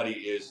 everybody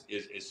is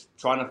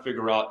trying to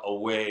figure out a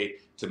way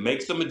to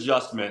make some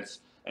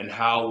adjustments and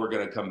how we're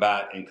going to come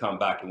back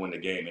and win the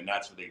game, and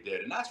that's what they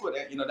did, and that's what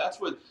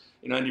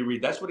Andy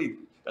Reid. That's what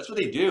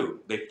they do.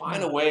 They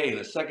find a way in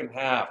the second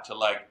half to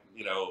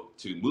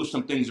to move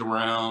some things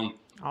around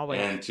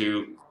and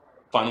to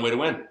find a way to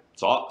win.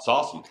 It's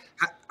awesome.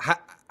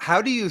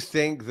 How do you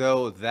think,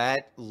 though,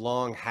 that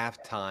long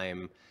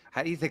halftime,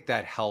 how do you think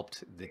that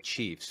helped the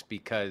Chiefs?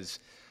 Because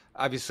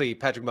obviously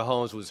Patrick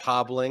Mahomes was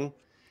hobbling.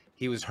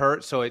 He was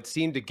hurt, so it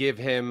seemed to give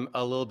him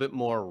a little bit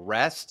more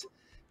rest,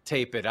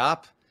 tape it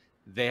up.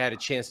 They had a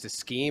chance to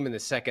scheme in the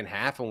second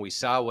half, and we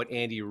saw what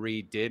Andy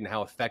Reid did and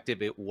how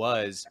effective it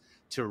was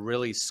to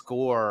really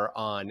score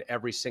on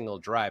every single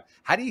drive.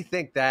 How do you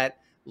think that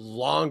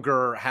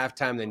longer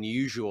halftime than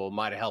usual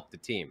might have helped the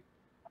team?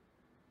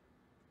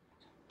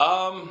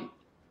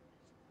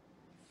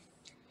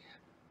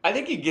 I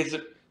think he gets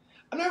it.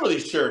 I'm not really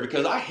sure,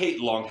 because I hate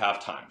long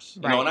half times.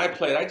 Right. When I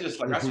played, I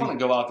just I just want to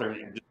go out there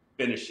and just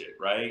finish it,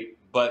 right?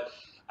 But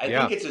I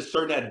think it's a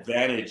certain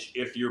advantage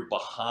if you're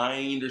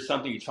behind or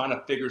something, you're trying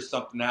to figure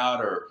something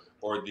out,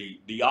 or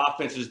the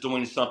offense is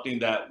doing something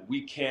that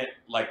we can't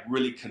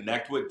really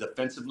connect with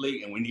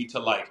defensively, and we need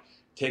to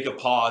take a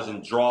pause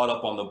and draw it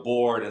up on the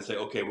board and say,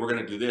 okay, we're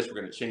going to do this, we're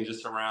going to change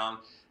this around.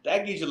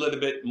 That gives you a little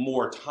bit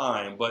more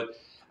time. But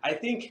I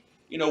think,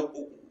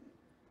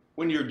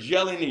 when you're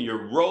gelling and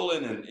you're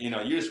rolling and, you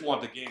just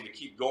want the game to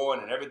keep going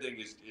and everything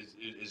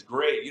is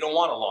great, you don't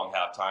want a long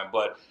halftime.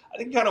 But I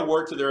think it kind of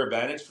worked to their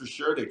advantage for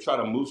sure. They try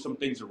to move some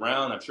things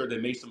around. I'm sure they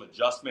made some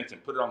adjustments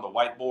and put it on the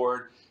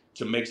whiteboard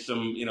to make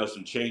some,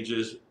 some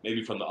changes,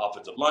 maybe from the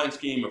offensive line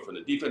scheme or from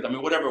the defense. I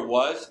mean, whatever it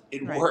was,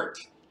 it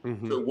worked.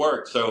 It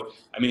worked. So,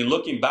 I mean,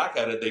 looking back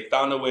at it, they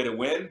found a way to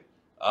win.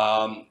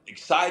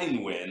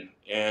 Exciting win.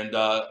 And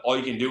all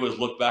you can do is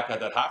look back at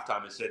that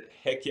halftime and say,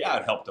 heck yeah,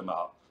 it helped them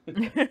out.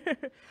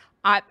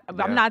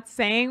 I'm not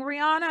saying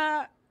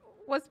Rihanna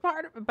was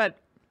part of it, but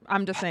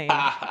I'm just saying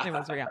it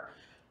was Rihanna.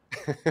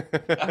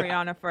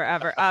 Rihanna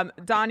forever.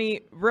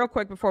 Donnie, real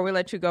quick before we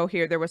let you go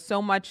here, there was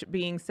so much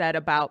being said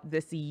about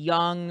this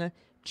young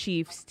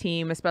Chiefs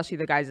team, especially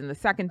the guys in the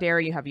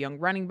secondary. You have young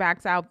running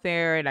backs out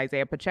there, and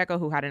Isaiah Pacheco,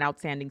 who had an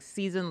outstanding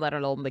season, let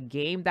alone the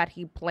game that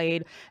he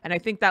played. And I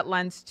think that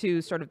lends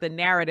to sort of the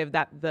narrative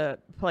that the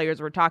players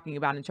were talking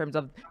about in terms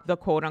of the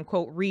quote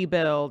unquote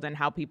rebuild and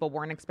how people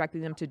weren't expecting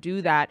them to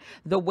do that.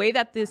 The way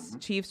that this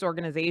Chiefs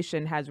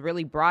organization has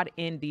really brought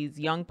in these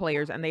young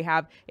players, and they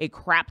have a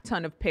crap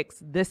ton of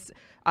picks this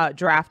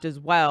draft as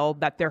well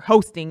that they're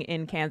hosting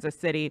in Kansas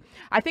City.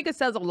 I think it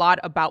says a lot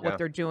about what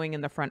they're doing in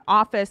the front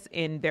office,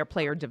 in their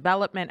player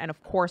development, and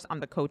of course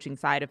on the coaching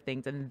side of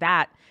things. And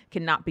that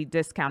cannot be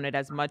discounted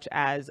as much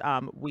as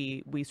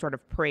we sort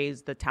of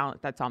praise the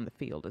talent that's on the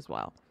field as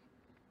well.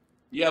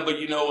 Yeah, but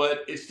you know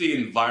what? It's the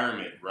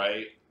environment,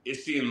 right?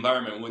 It's the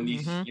environment. When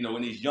these,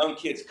 when these young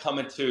kids come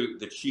into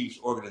the Chiefs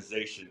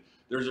organization,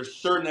 there's a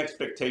certain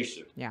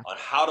expectation on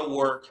how to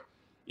work,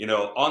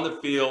 on the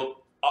field,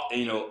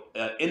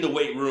 in the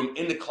weight room,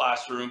 in the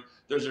classroom.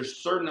 There's a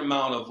certain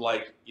amount of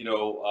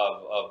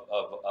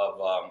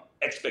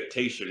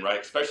expectation,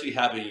 right? Especially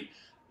having,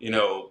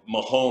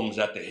 Mahomes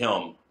at the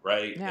helm,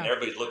 right? Yeah. And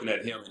everybody's looking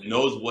at him and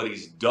knows what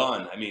he's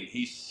done. I mean,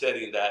 he's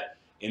setting that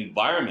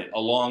environment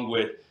along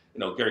with,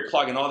 Gary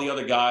Clark and all the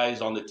other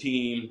guys on the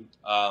team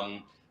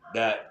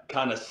that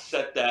kind of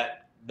set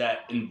that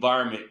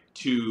environment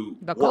to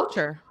the work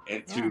culture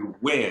and to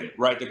win,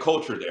 right? The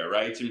culture there,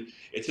 right?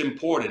 It's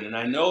important. And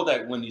I know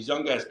that when these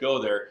young guys go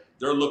there,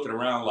 they're looking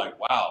around like,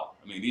 wow,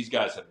 I mean, these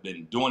guys have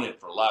been doing it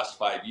for the last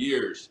 5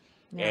 years.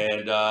 Yeah.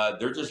 And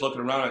they're just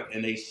looking around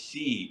and they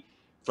see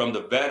from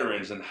the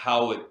veterans and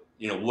how it,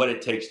 what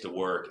it takes to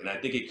work. And I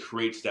think it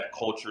creates that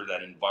culture,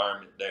 that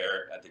environment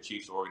there at the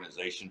Chiefs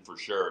organization for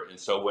sure. And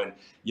so when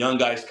young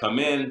guys come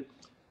in,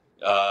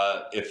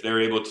 if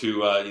they're able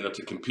to,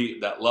 to compete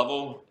at that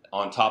level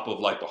on top of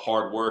like the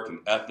hard work and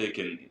ethic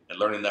and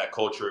learning that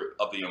culture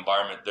of the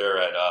environment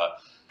there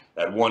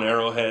at One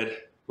Arrowhead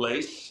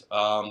Place,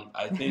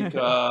 I think,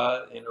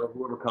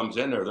 whoever comes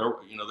in there, they're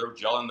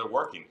gelling, they're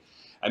working.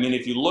 I mean,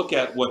 if you look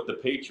at what the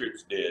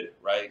Patriots did,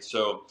 right?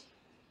 So,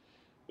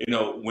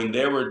 when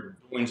they were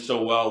doing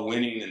so well,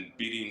 winning and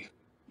beating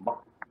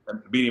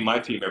my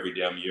team every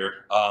damn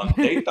year,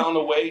 they found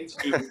a way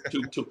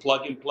to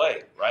plug and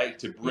play, right?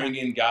 To bring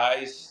in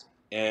guys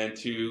and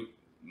to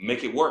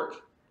make it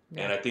work.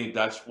 Yeah. And I think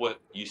that's what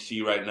you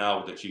see right now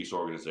with the Chiefs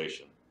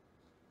organization.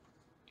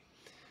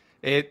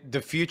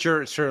 The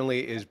future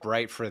certainly is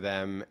bright for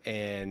them,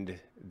 and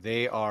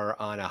they are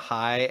on a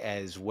high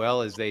as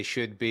well as they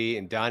should be.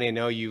 And Donnie, I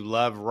know you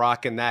love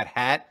rocking that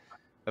hat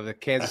of the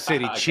Kansas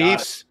City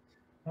Chiefs.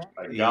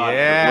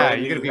 Yeah,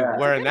 you're going to be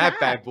wearing that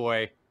bad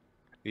boy.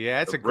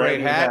 Yeah, it's a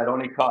great hat. It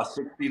only costs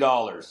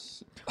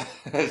 $60.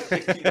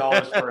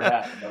 $60 for a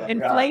hat.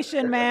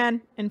 Inflation, man.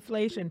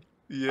 Inflation.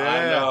 Yeah,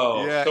 I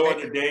know. Yeah. So are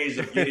the days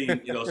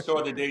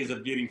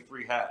of getting,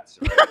 free hats.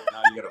 Right?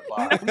 Now you got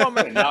to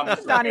buy.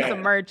 Donnie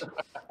some merch.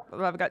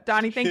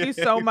 Donnie, thank you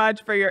so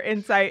much for your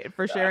insight,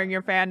 for sharing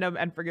your fandom,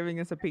 and for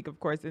giving us a peek, of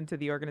course, into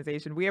the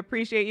organization. We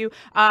appreciate you.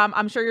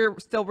 I'm sure you're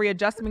still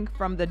readjusting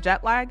from the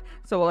jet lag,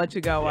 so we'll let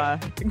you go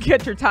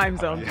get your time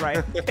zones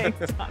right.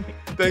 Thanks, Donnie.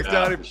 Thanks,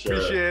 Donnie. Sure.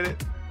 Appreciate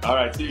it. All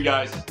right, see you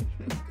guys.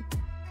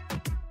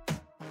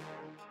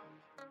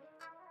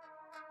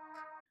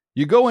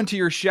 You go into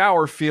your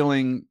shower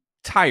feeling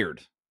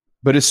tired,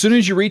 but as soon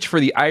as you reach for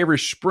the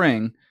Irish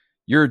Spring,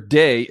 your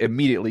day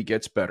immediately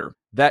gets better.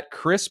 That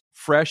crisp,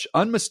 fresh,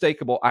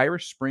 unmistakable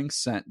Irish Spring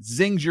scent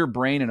zings your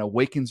brain and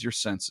awakens your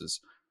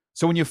senses.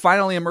 So when you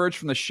finally emerge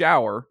from the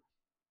shower,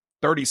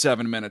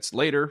 37 minutes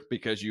later,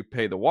 because you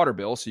pay the water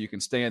bill so you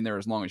can stay in there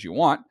as long as you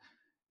want,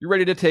 you're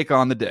ready to take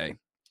on the day.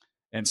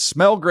 And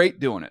smell great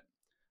doing it.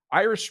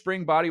 Irish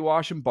Spring Body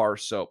Wash and Bar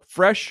Soap.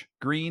 Fresh,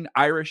 green,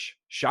 Irish.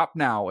 Shop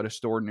now at a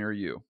store near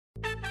you.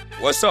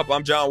 What's up?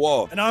 I'm John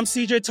Wall. And I'm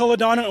CJ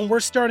Toledano, and we're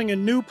starting a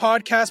new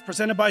podcast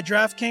presented by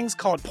DraftKings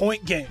called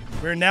Point Game.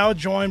 We're now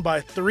joined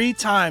by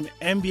three-time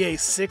NBA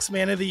Sixth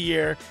Man of the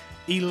Year,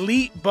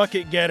 elite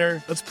bucket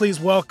getter. Let's please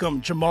welcome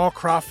Jamal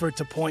Crawford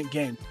to Point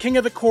Game. King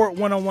of the Court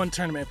one-on-one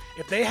tournament.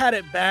 If they had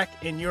it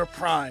back in your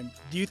prime,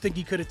 do you think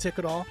you could have took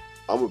it all?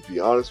 I'm going to be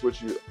honest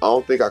with you. I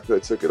don't think I could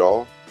have took it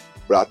all,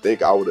 but I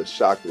think I would have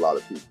shocked a lot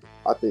of people.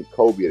 I think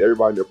Kobe and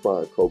everybody in their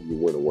prime, Kobe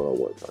would win a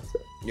one-on-one contest.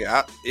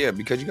 Yeah,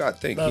 because you got to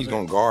think he's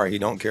going to guard. He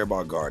don't care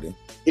about guarding.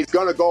 He's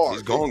going to guard.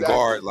 He's going to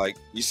guard. Like,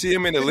 you see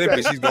him in the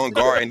Olympics, he's going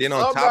to guard. And then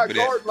on top of that. I'm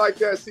not guarding like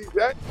that,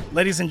 CJ.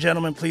 Ladies and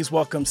gentlemen, please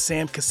welcome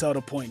Sam Cassell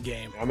to Point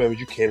Game. I remember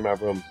you came out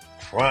from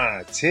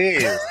crying,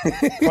 tears.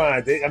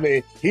 I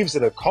mean, he was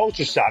in a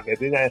culture shock. And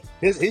then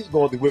he's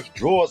going through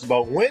withdrawals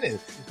about winning.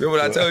 Remember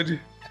what I told you?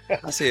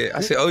 I said,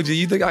 OG,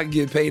 you think I can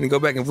get paid and go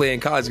back and play in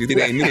college because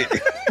it ain't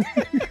it?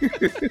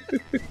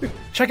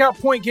 Check out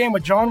Point Game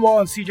with John Wall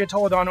and CJ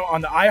Toledano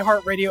on the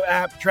iHeartRadio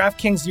app,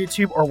 DraftKings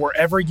YouTube, or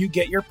wherever you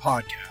get your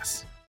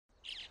podcasts.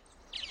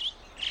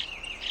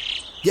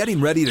 Getting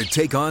ready to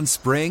take on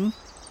spring?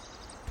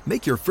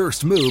 Make your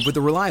first move with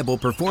the reliable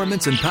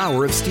performance and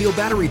power of Steel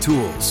battery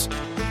tools.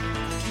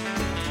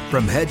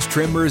 From hedge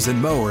trimmers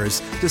and mowers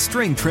to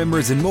string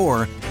trimmers and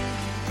more,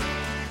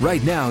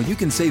 right now you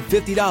can save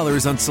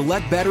 $50 on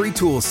select battery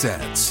tool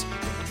sets.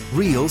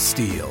 Real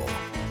Steel.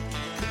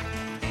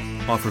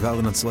 Offer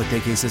valid on select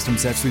AK system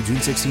sets through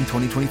June 16,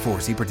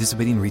 2024. See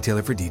participating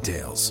retailer for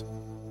details.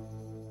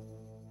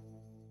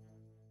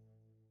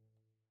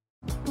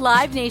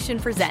 Live Nation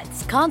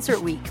presents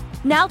Concert Week.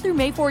 Now through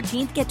May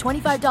 14th, get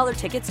 $25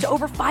 tickets to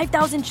over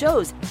 5,000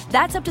 shows.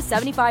 That's up to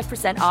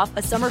 75% off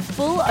a summer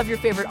full of your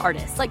favorite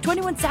artists like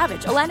 21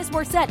 Savage, Alanis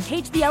Morissette,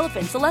 Cage the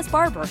Elephant, Celeste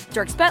Barber,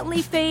 Dierks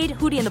Bentley, Fade,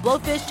 Hootie and the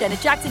Blowfish,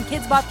 Janet Jackson,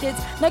 Kidz Bop Kids,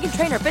 Meghan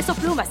Trainor, Peso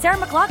Pluma, Sarah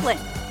McLachlan.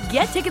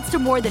 Get tickets to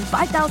more than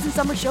 5,000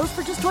 summer shows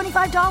for just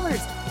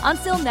 $25.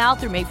 Until now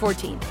through May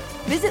 14th.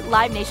 Visit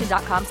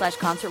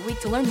LiveNation.com/Concert Week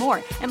to learn more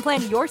and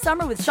plan your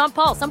summer with Sean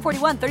Paul, Sum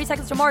 41, 30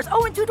 Seconds to Mars,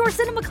 and Two Door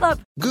Cinema Club.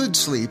 Good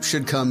sleep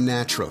should come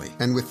naturally,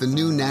 and with the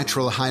new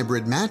Natural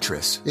Hybrid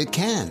mattress, it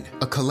can.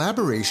 A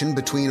collaboration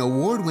between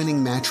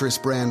award-winning mattress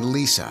brand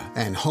Leesa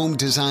and home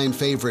design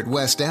favorite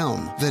West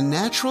Elm, the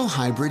Natural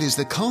Hybrid is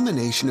the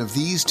culmination of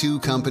these two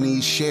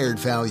companies' shared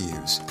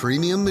values: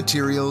 premium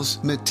materials,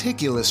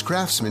 meticulous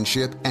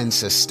craftsmanship, and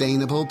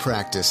sustainable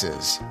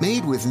practices.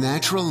 Made with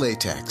natural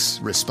latex,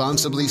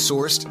 responsibly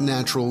sourced natural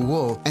natural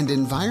wool and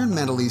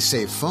environmentally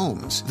safe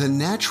foams, the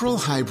natural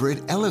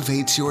hybrid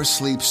elevates your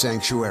sleep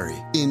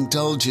sanctuary,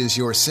 indulges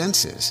your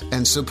senses,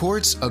 and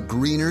supports a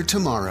greener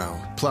tomorrow.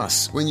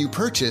 Plus, when you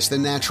purchase the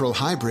natural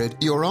hybrid,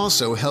 you're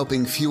also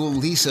helping fuel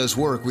Lisa's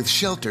work with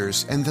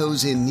shelters and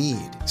those in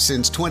need.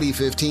 Since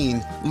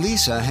 2015,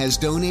 Lisa has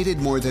donated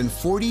more than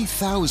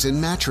 40,000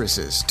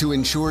 mattresses to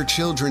ensure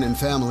children and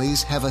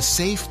families have a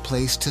safe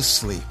place to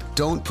sleep.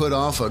 Don't put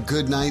off a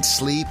good night's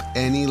sleep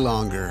any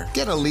longer.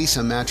 Get a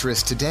Lisa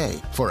mattress today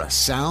for a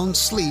sound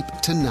sleep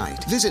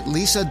tonight. Visit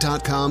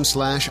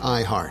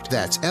lisa.com/iHeart.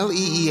 That's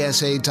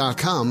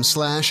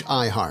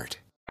LEESA.com/iHeart.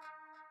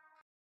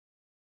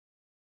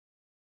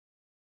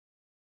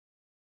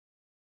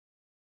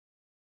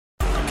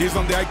 Aquí es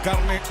donde hay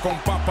carne con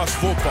papas,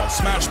 fútbol.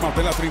 Smash Mouth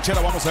en la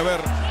trinchera. Vamos a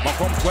ver.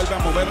 Macomb vuelve a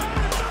mover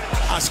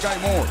a Sky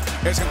Moore.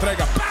 Esa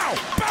entrega. ¡Pow!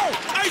 ¡Pow!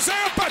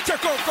 Isaiah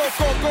Pacheco. Go.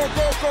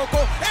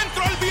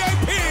 Entró el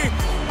VIP.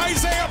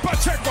 Isaiah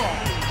Pacheco.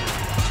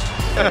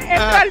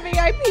 Entró el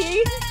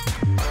VIP.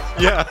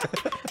 Yeah.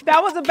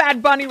 That was a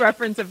Bad Bunny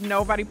reference if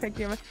nobody picked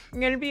him.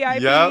 I'm going to be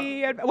VIP.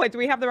 Yep. Wait, do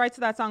we have the rights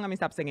to that song? Let me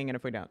stop singing it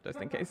if we don't, just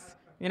in case.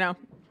 You know?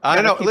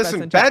 I know.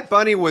 Listen, Bad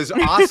Bunny was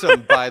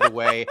awesome, by the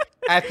way,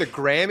 at the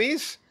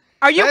Grammys.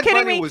 Are you Bad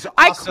kidding Bunny me? Was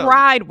I awesome.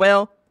 cried,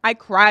 Will. I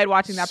cried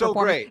watching that So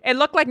performance. great. It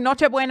looked like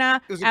Nochebuena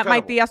at my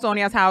incredible. tia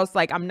Sonia's house.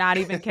 Like, I'm not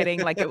even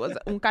kidding. Like, it was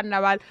un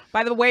carnaval.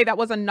 By the way, that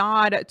was a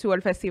nod to El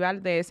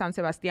Festival de San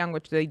Sebastián,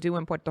 which they do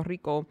in Puerto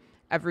Rico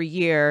every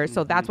year.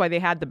 So that's why they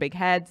had the big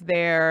heads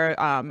there.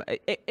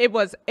 It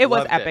was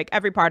epic.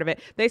 Every part of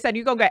it. They said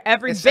you go get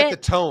every Set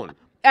bit. the tone.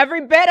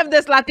 Every bit of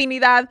this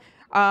Latinidad.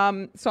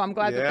 So I'm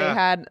glad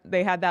that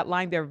they had that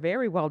line there.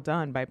 Very well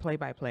done by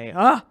play-by-play.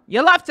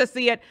 You love to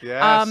see it.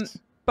 Yes.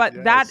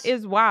 But that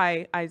is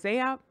why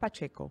Isaiah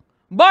Pacheco.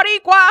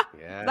 Boricua.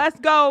 Yeah. Let's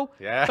go.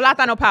 Yeah.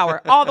 Plátano power.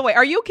 All the way.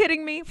 Are you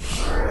kidding me?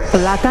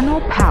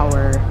 Plátano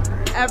power.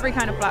 Every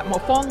kind of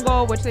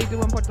mofongo, which they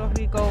do in Puerto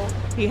Rico.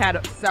 He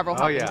had several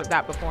helpings of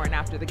that before and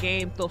after the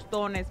game.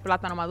 Tostones,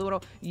 plátano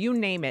maduro, you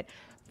name it.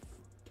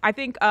 I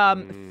think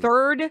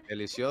third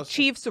Delicioso.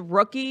 Chiefs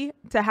rookie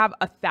to have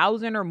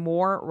 1,000 or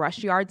more rush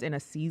yards in a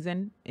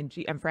season in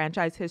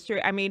franchise history.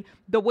 I mean,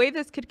 the way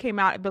this kid came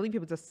out, I believe he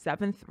was a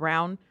 7th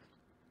round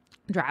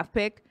draft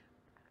pick.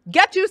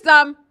 Get you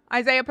some,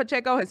 Isaiah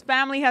Pacheco. His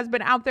family has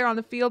been out there on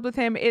the field with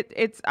him.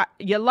 It's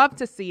you love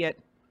to see it.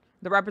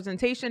 The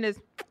representation is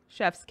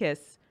chef's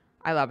kiss.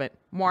 I love it.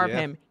 More of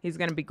him. He's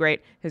going to be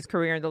great. His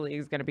career in the league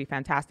is going to be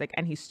fantastic.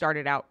 And he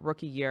started out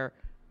rookie year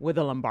with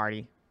a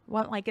Lombardi.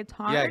 Well, like it's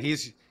hard. Yeah,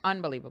 he's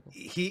unbelievable.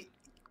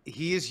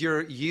 He's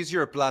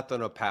your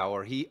Plátano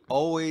power. He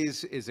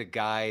always is a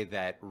guy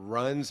that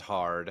runs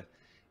hard.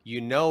 You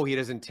know he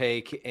doesn't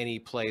take any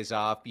plays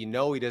off. You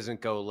know he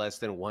doesn't go less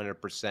than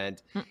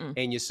 100%.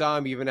 And you saw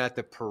him even at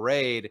the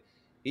parade.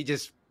 He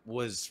just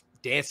was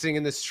dancing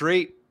in the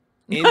street,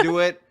 into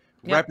it,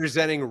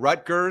 representing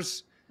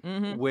Rutgers,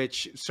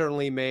 which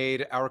certainly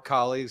made our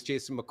colleagues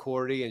Jason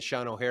McCourty and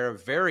Sean O'Hara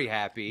very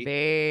happy,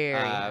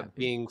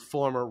 being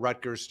former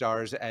Rutgers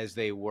stars as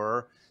they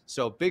were.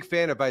 So big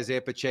fan of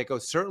Isaiah Pacheco.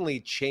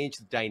 Certainly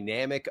changed the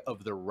dynamic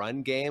of the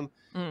run game.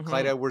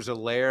 Clyde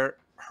Edwards-Helaire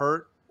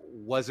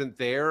wasn't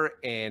there,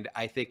 and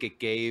I think it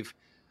gave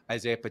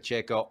Isaiah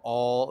Pacheco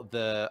all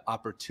the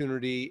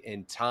opportunity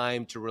and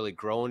time to really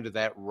grow into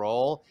that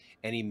role,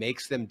 and he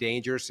makes them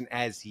dangerous and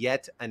adds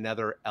yet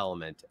another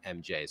element,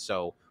 MJ.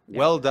 So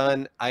well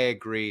done. I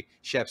agree.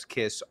 Chef's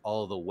kiss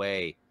all the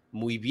way.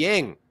 Muy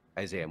bien,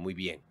 Isaiah. Muy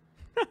bien.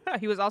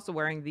 He was also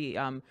wearing the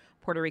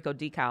Puerto Rico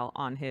decal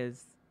on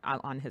his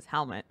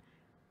helmet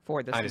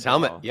for the on his Super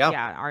helmet. Bowl.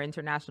 Yeah. Our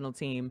international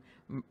team,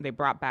 they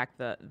brought back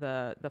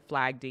the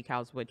flag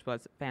decals, which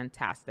was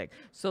fantastic.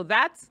 So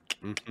that's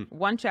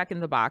one check in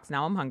the box.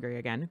 Now I'm hungry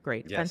again.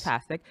 Great. Yes.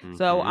 Fantastic.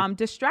 So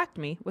distract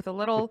me with a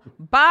little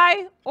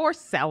buy or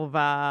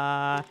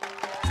selva.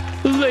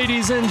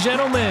 Ladies and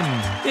gentlemen,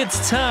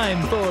 it's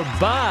time for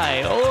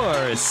Buy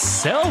or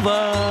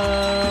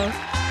Selva.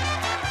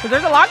 So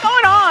there's a lot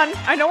going on.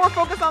 I know we're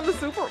focused on the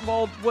Super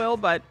Bowl, Will,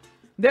 but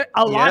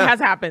a lot has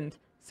happened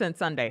since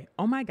Sunday.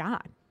 Oh my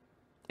God.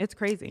 It's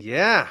crazy.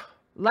 Yeah.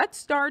 Let's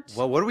start.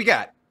 Well, what do we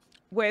got?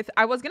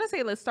 I was going to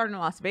say let's start in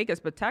Las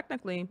Vegas, but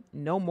technically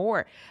no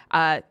more.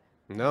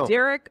 No.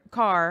 Derek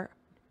Carr,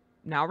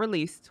 now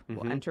released,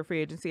 will enter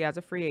free agency as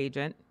a free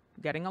agent,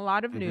 getting a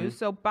lot of news.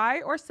 So buy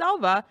or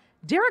selva,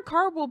 Derek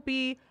Carr will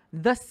be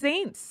the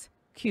Saints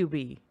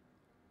QB.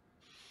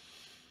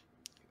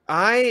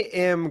 I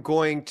am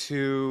going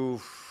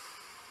to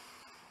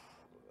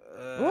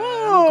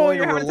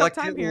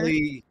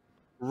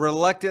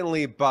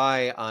reluctantly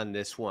buy on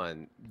this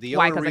one. The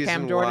why? only Because of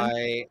Cam reason Jordan?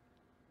 why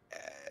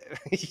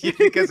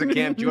because of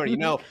Cam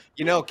Jordan.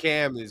 You know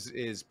Cam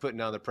is putting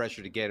on the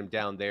pressure to get him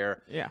down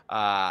there. Yeah.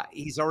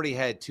 He's already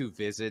had 2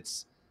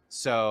 visits.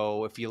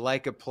 So if you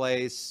like a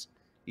place,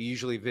 you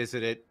usually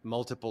visit it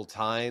multiple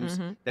times.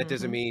 That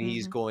doesn't mean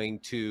he's going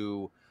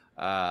to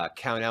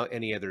count out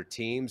any other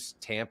teams.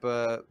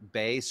 Tampa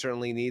Bay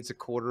certainly needs a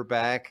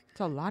quarterback. It's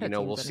a lot of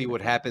teams. We'll see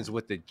what happens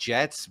with the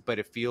Jets, but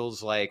it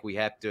feels like we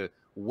have to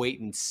wait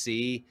and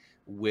see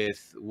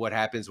with what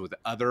happens with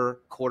other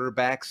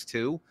quarterbacks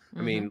too.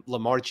 I mean,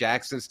 Lamar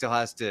Jackson still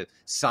has to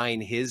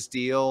sign his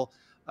deal.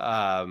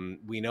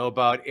 We know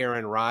about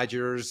Aaron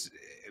Rodgers.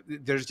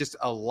 There's just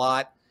a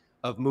lot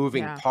of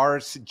moving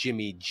parts.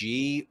 Jimmy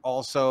G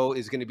also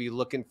is going to be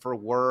looking for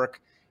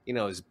work. You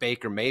know, is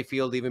Baker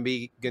Mayfield even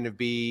going to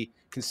be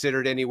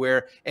considered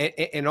anywhere?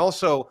 And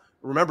also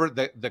remember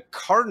the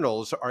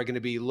Cardinals are going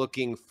to be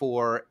looking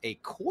for a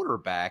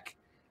quarterback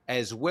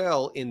as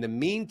well. In the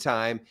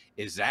meantime,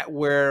 is that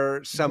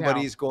where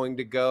somebody's going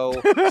to go?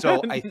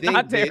 So I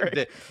think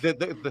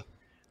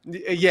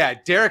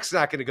Derek's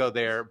not going to go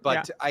there,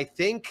 but I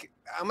think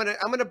I'm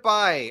gonna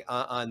buy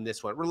on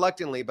this one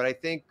reluctantly, but I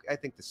think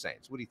the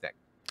Saints. What do you think?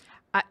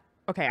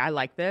 Okay, I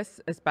like this,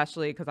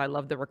 especially because I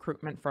love the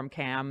recruitment from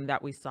Cam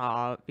that we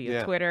saw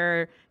via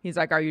Twitter. He's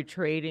like, are you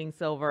trading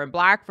silver and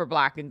black for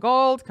black and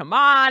gold? Come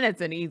on, it's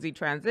an easy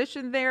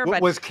transition there.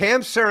 But was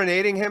Cam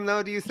serenading him,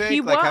 though, do you think?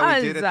 He like was. How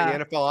he did at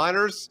the NFL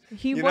Honors?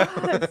 He was.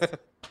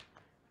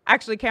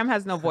 Actually, Cam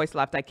has no voice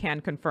left. I can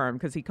confirm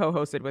because he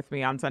co-hosted with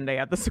me on Sunday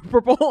at the Super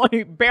Bowl.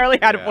 He barely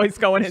had a voice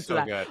going into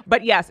that. Good.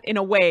 But yes, in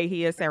a way,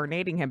 he is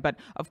serenading him. But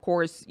of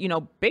course, you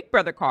know, Big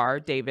Brother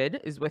Carr,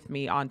 David, is with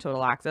me on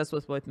Total Access,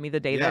 was with me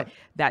the day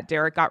that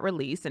Derek got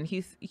released. And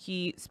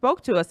he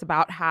spoke to us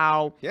about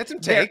how he had some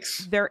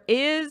takes. There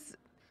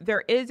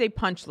is a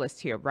punch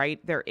list here,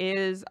 right? There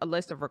is a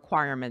list of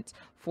requirements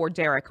for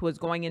Derek, who is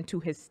going into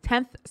his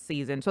 10th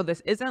season. So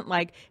this isn't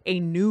like a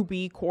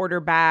newbie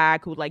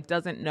quarterback who like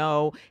doesn't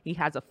know. He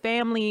has a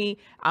family,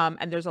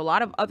 and there's a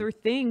lot of other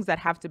things that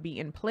have to be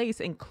in place,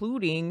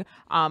 including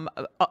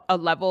a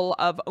level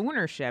of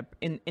ownership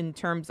in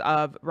terms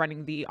of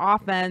running the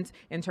offense,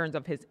 in terms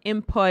of his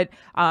input.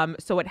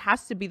 So it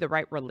has to be the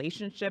right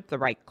relationship, the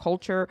right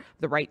culture,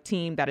 the right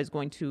team that is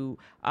going to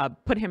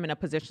put him in a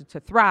position to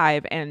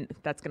thrive, and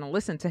that's going to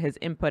listen to his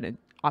input and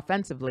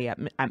offensively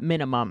at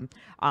minimum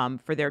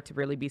for there to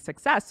really be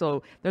success.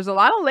 So there's a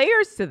lot of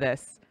layers to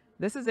this.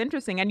 This is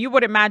interesting. And you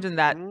would imagine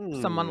that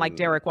someone like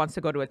Derek wants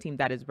to go to a team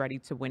that is ready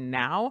to win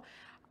now.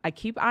 I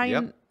keep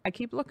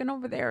looking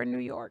over there in New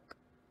York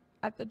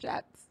at the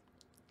Jets.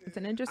 It's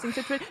an interesting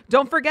situation.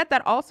 Don't forget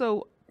that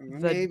also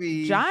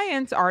the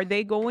Giants, are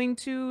they going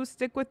to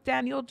stick with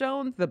Daniel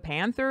Jones? The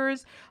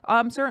Panthers,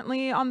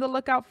 certainly on the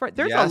lookout for it.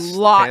 There's a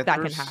lot that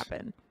can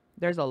happen.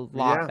 There's a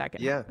lot that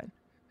can happen.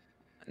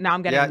 Now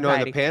I'm getting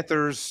anxiety. The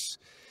Panthers.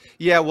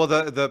 Yeah, well,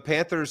 the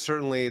Panthers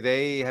certainly,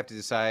 they have to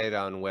decide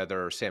on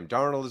whether Sam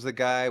Darnold is the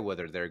guy,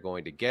 whether they're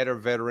going to get a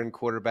veteran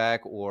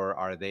quarterback, or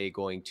are they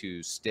going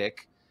to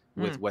stick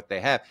with what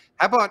they have.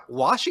 How about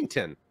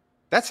Washington?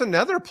 That's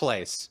another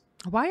place.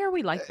 Why are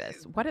we like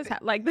this? What is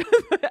like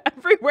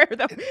everywhere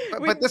that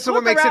but this is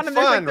what makes it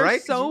fun, there's right?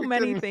 So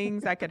many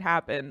things that could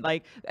happen.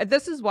 Like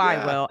this is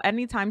why, Will,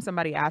 anytime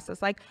somebody asks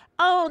us like,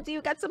 oh, do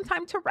you get some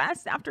time to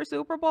rest after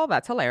Super Bowl?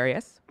 That's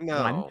hilarious.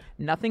 No.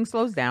 Nothing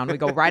slows down. We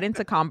go right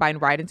into combine,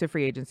 right into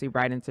free agency,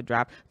 right into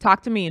draft.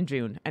 Talk to me in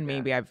June and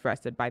maybe I've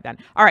rested by then.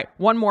 All right.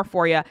 One more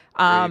for you.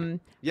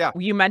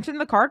 You mentioned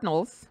the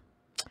Cardinals.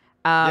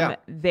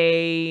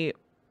 They're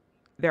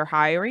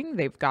hiring.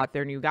 They've got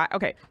their new guy.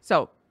 Okay.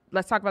 So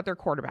let's talk about their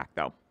quarterback,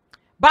 though.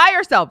 Buy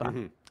or sell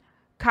them.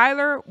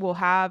 Kyler will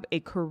have a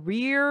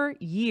career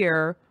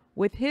year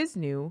with his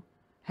new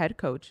head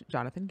coach,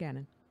 Jonathan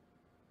Gannon.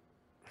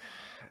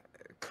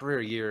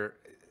 Career year.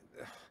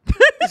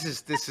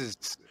 This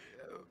is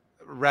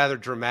rather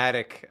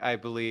dramatic, I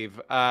believe.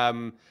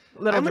 I'm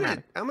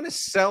gonna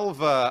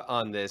Selva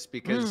on this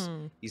because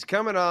he's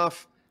coming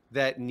off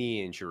that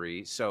knee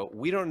injury, so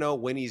we don't know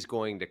when he's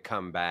going to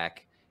come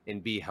back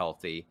and be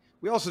healthy.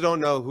 We also don't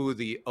know who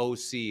the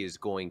OC is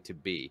going to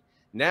be.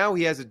 Now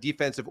he has a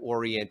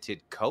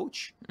defensive-oriented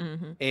coach,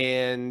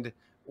 and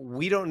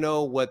we don't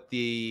know what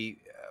the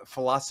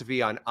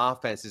philosophy on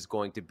offense is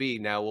going to be.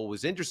 Now, what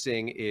was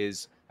interesting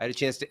is I had a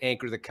chance to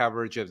anchor the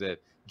coverage of the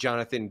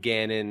Jonathan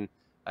Gannon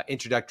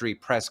introductory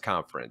press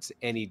conference,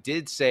 and he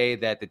did say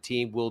that the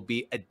team will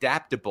be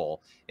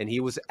adaptable. And he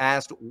was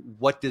asked,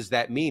 what does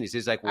that mean?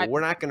 He's like, well,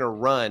 we're not going to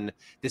run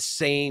the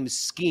same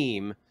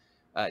scheme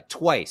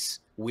twice.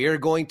 We're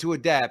going to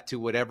adapt to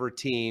whatever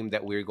team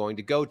that we're going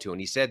to go to. And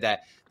he said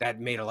that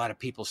made a lot of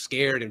people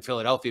scared in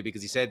Philadelphia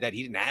because he said that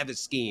he didn't have a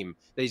scheme,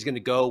 that he's going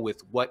to go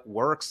with what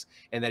works,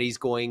 and that he's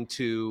going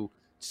to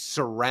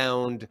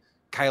surround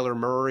Kyler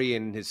Murray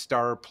and his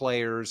star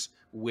players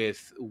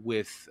with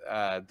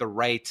the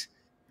right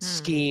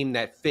scheme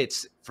that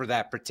fits for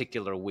that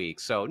particular week.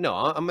 So, no,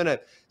 I'm going to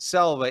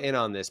sell in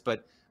on this.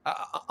 But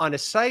on a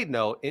side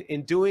note,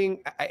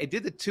 I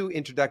did the 2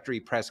 introductory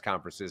press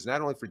conferences,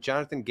 not only for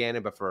Jonathan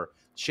Gannon, but for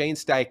Shane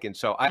Steichen.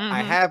 So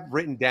I have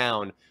written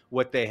down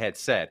what they had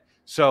said.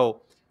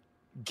 So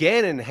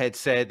Gannon had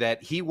said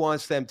that he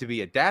wants them to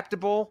be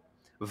adaptable,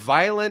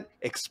 violent,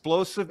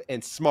 explosive,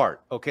 and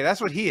smart. Okay, that's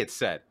what he had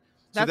said.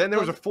 So then there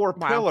was 4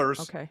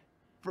 pillars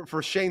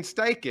for Shane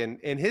Steichen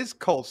in his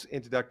Colts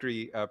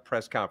introductory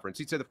press conference.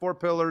 He said the 4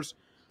 pillars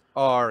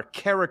are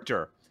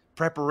character,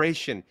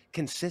 preparation,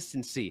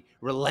 consistency,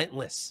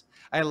 relentless.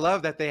 I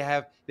love that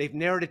they've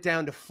narrowed it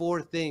down to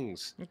 4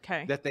 things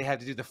that they have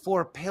to do, the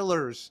 4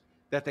 pillars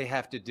that they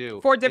have to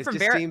do. 4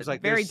 different,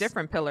 like very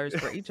different pillars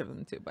for each of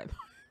them too, by the way.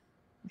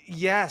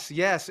 Yes.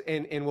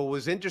 And what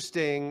was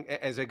interesting,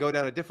 as I go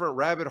down a different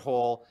rabbit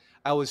hole,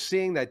 I was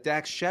seeing that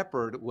Dax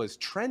Shepard was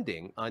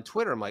trending on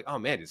Twitter. I'm like, oh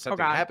man, did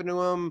something happen to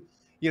him?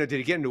 Did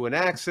he get into an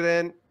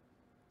accident?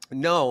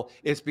 No,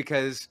 it's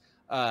because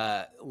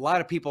a lot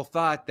of people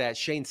thought that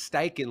Shane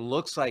Steichen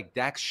looks like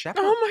Dax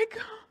Shepard. Oh my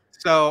God.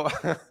 So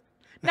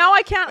now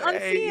I can't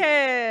unsee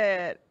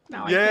it.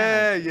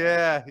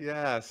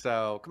 Yeah.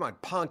 So come on,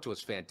 Punked was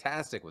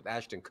fantastic with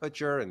Ashton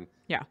Kutcher, and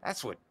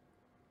that's what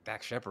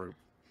Dax Shepard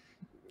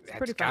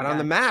got on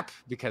the map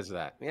because of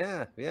that.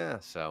 Yeah.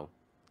 So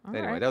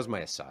anyway, that was my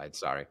aside.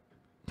 Sorry.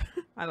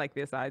 I like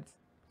the asides.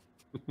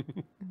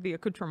 The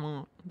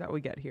accoutrement that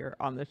we get here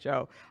on the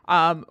show.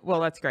 Well,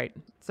 that's great.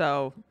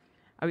 So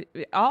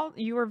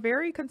you were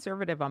very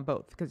conservative on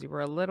both because you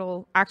were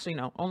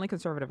only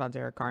conservative on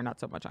Derek Carr, not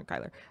so much on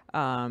Kyler.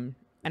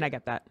 And I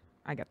get that.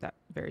 I get that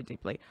very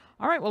deeply.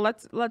 All right, well,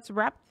 let's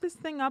wrap this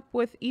thing up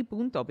with Y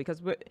Punto,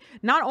 because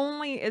not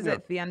only is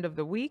it the end of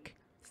the week,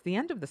 it's the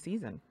end of the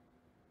season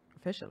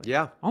officially.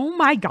 Yeah. Oh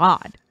my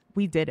God,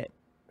 we did it.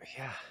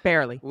 Yeah.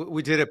 Barely.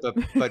 We did it,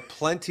 but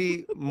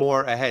plenty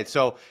more ahead.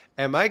 So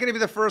am I going to be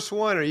the first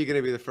one, or are you going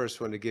to be the first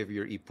one to give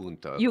your Y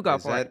Punto? You go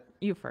for it.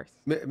 You first.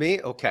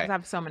 Me? Okay. I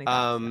have so many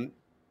things.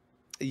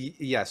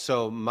 Yeah,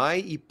 so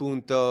my Y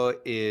Punto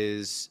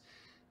is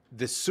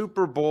the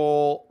Super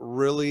Bowl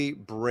really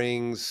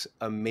brings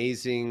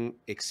amazing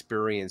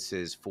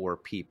experiences for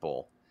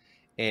people.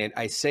 And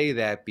I say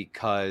that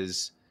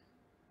because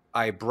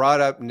I brought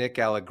up Nick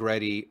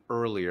Allegretti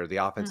earlier, the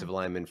offensive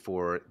lineman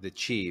for the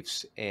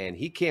Chiefs, and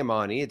he came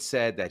on. He had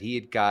said that he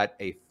had got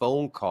a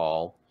phone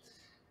call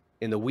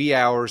in the wee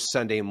hours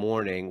Sunday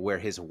morning where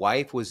his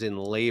wife was in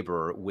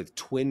labor with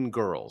twin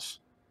girls.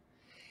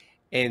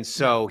 And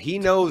so he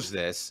knows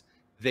this.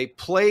 They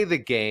play the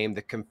game.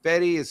 The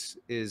confetti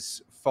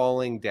is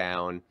falling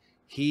down.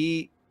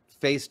 He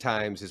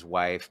FaceTimes his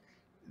wife.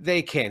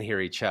 They can't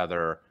hear each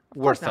other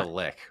worth a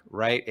lick,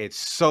 right? It's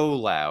so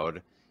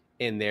loud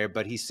in there,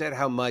 but he said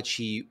how much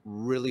he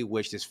really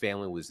wished his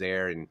family was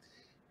there, and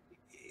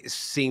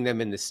seeing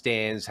them in the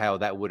stands, how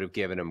that would have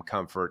given him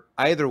comfort.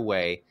 Either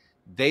way,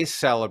 they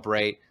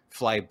celebrate,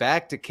 fly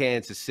back to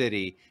Kansas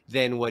City.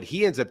 Then what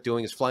he ends up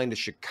doing is flying to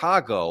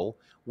Chicago,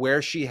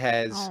 where she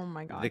has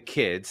the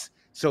kids.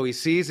 So he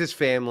sees his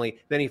family,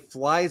 then he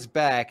flies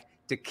back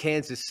to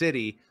Kansas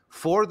City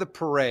for the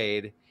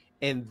parade,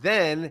 and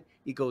then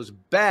he goes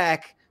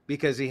back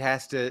because he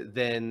has to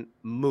then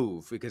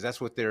move, because that's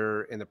what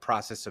they're in the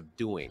process of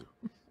doing.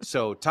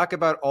 So talk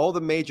about all the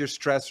major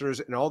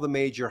stressors and all the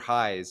major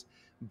highs,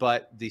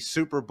 but the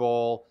Super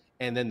Bowl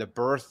and then the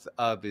birth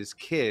of his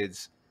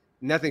kids,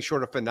 nothing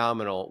short of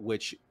phenomenal,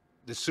 which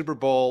the Super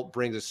Bowl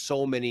brings us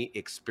so many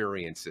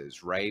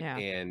experiences, right? Yeah.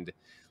 And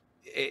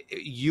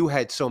you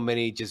had so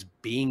many just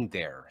being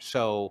there.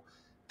 So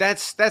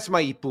that's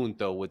my Y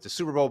Punto, with the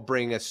Super Bowl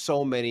bringing us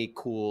so many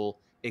cool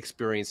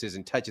experiences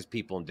and touches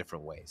people in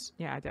different ways.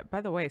 Yeah.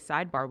 By the way,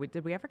 sidebar,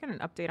 did we ever get an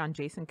update on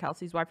Jason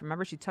Kelsey's wife?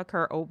 Remember, she took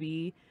her OB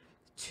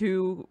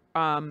to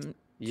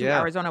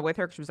Arizona with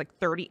her because she was like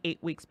 38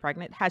 weeks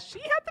pregnant. Has she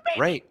had the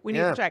baby? Right. We need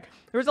to check.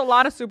 There was a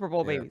lot of Super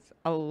Bowl babies.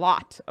 A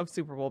lot of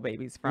Super Bowl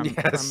babies from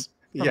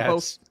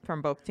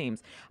both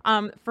teams.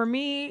 For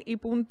me, Y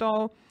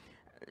Punto,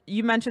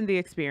 you mentioned the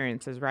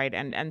experiences, right?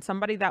 And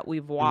somebody that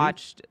we've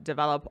watched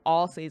develop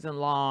all season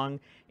long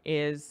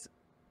is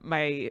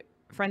my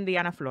friend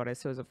Diana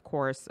Flores, who is, of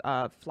course,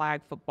 a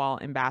flag football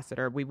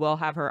ambassador. We will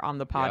have her on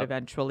the pod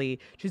eventually.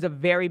 She's a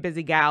very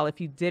busy gal. If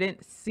you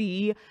didn't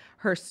see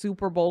her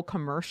Super Bowl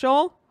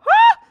commercial,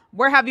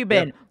 where have you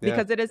been?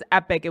 Because it is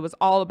epic. It was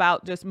all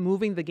about just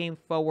moving the game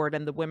forward,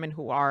 and the women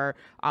who are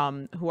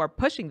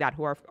pushing that,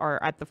 who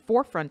are at the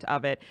forefront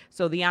of it.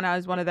 So Diana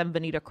is one of them.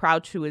 Vanita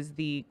Crouch, who is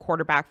the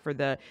quarterback for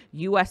the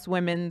U.S.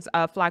 women's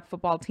flag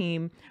football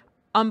team.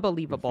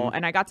 Unbelievable.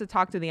 And I got to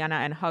talk to Diana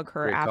and hug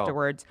her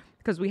afterwards,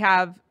 because we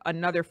have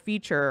another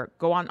feature.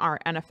 Go on our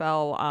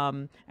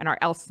NFL and our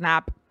L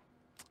Snap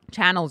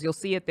channels. You'll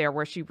see it there,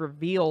 where she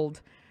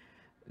revealed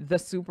the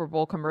Super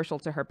Bowl commercial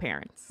to her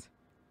parents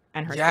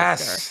and her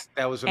sister.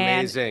 That was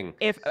amazing.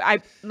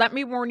 And let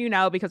me warn you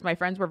now, because my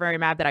friends were very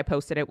mad that I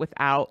posted it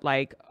without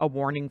like a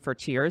warning for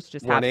tears.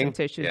 Just have some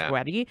tissues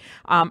ready.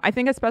 I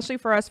think especially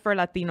for us, for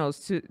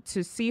Latinos,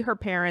 to see her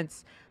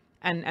parents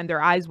and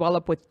their eyes well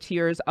up with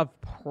tears of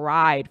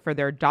pride for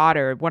their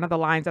daughter. One of the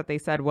lines that they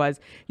said was,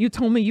 "You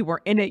told me you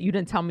were in it. You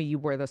didn't tell me you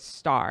were the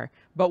star.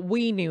 But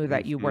we knew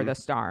that you were the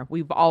star.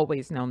 We've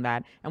always known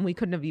that. And we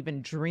couldn't have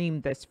even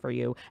dreamed this for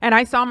you." And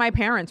I saw my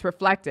parents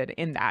reflected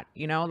in that,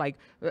 like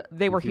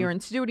they were here in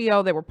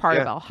studio. They were part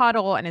of El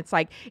Huddle. And it's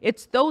like,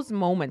 it's those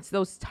moments,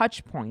 those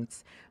touch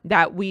points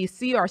that we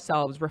see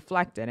ourselves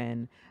reflected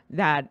in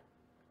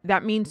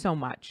that means so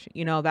much,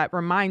 that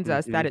reminds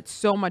us that it's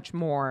so much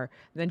more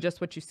than just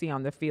what you see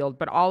on the field,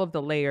 but all of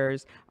the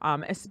layers,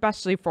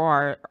 especially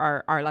for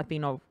our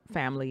Latino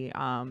family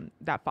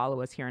that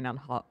follow us here in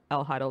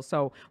El Huddle.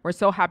 So we're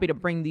so happy to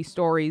bring these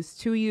stories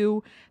to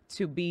you,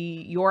 to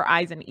be your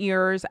eyes and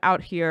ears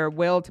out here.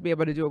 Will, to be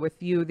able to do it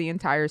with you the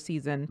entire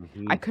season.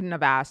 I couldn't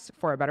have asked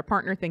for a better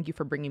partner. Thank you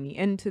for bringing me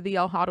into the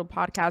El Huddle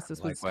podcast.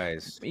 This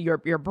was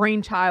your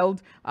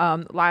brainchild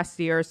last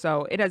year.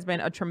 So it has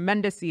been a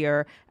tremendous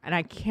year, and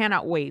I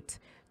cannot wait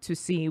to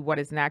see what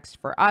is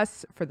next for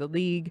us, for the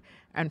league,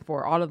 and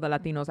for all of the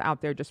Latinos out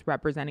there just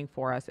representing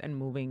for us and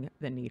moving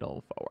the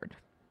needle forward.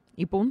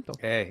 Y punto.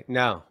 Hey,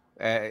 no,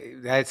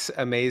 that's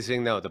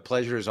amazing. No, the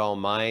pleasure is all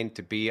mine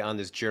to be on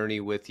this journey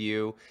with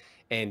you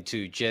and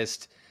to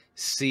just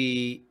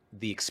see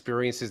the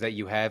experiences that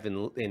you have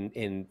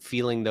in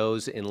feeling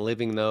those and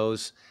living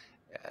those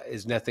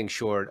is nothing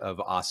short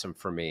of awesome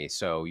for me.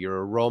 So you're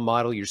a role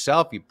model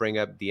yourself. You bring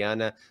up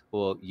Diana.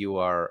 Well, you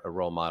are a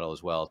role model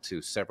as well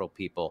to several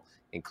people,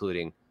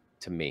 including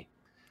to me.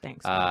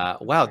 Thanks.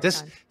 Wow,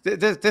 this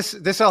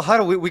El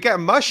Huddle, we got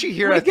mushy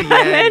here at the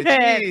end.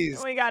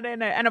 Jeez. We got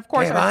in it. And of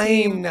course,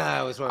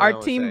 our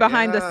team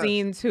behind the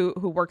scenes who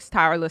works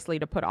tirelessly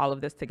to put all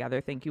of this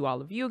together. Thank you,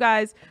 all of you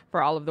guys,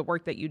 for all of the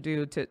work that you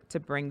do to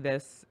bring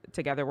this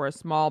together. We're a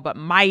small but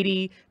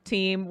mighty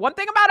team. One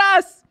thing about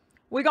us,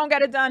 we're going to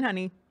get it done,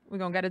 honey. We're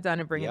going to get it done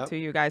and bring it to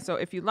you guys. So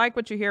if you like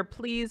what you hear,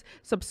 please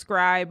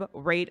subscribe,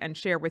 rate, and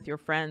share with your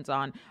friends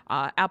on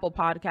Apple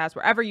Podcasts,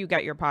 wherever you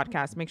get your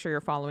podcasts. Make sure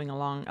you're following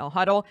along El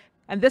Huddle.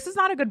 And this is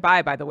not a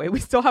goodbye, by the way. We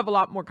still have a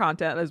lot more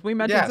content. As we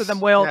mentioned to them,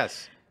 Will,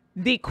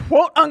 the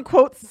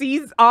quote-unquote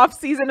off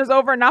season is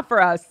over. Not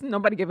for us.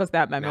 Nobody give us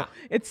that memo.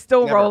 It's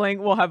still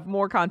rolling. We'll have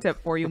more content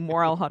for you,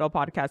 more El Huddle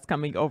podcasts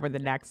coming over the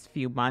next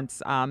few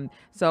months.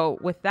 So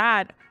with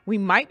that, we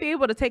might be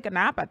able to take a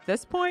nap at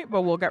this point,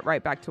 but we'll get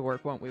right back to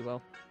work, won't we,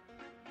 Will?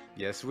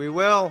 Yes, we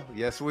will.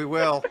 Yes, we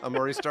will. I'm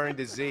already starting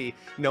to Z,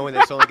 knowing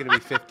that it's only going to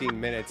be 15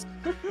 minutes.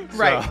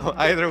 Right. So,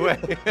 either way.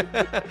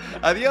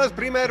 Adios,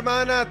 prima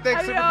hermana.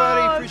 Thanks,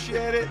 everybody.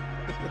 Appreciate it.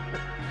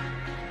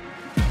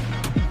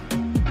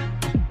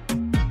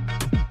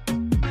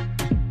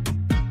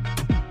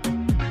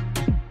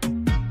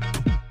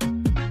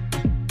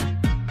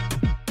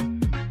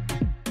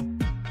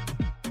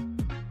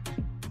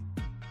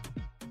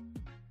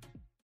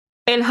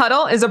 El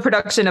Huddle is a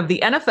production of the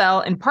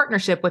NFL in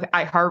partnership with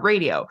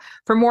iHeartRadio.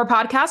 For more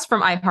podcasts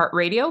from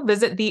iHeartRadio,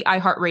 visit the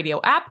iHeartRadio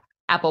app,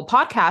 Apple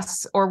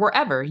Podcasts, or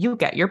wherever you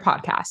get your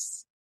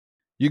podcasts.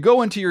 You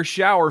go into your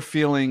shower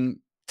feeling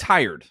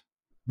tired,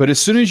 but as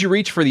soon as you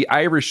reach for the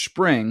Irish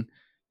Spring,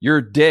 your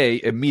day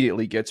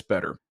immediately gets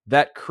better.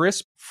 That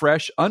crisp,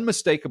 fresh,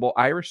 unmistakable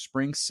Irish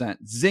Spring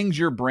scent zings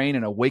your brain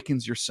and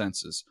awakens your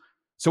senses.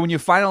 So when you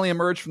finally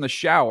emerge from the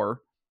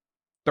shower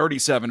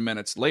 37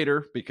 minutes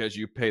later, because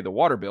you pay the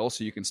water bill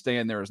so you can stay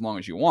in there as long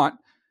as you want,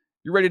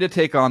 you're ready to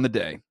take on the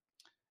day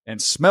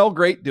and smell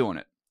great doing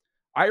it.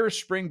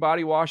 Irish Spring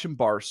Body Wash and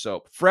Bar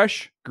Soap.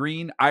 Fresh,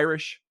 green,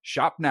 Irish.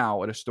 Shop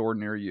now at a store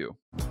near you.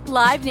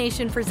 Live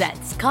Nation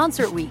presents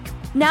Concert Week.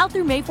 Now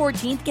through May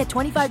 14th, get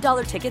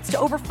 $25 tickets to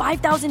over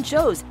 5,000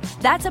 shows.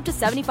 That's up to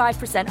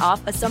 75%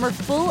 off a summer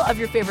full of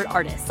your favorite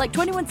artists like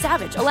 21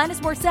 Savage,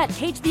 Alanis Morissette,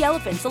 Cage the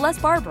Elephant,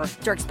 Celeste Barber,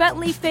 Dierks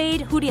Bentley,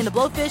 Fade, Hootie and the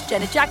Blowfish,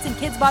 Janet Jackson,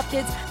 Kidz Bop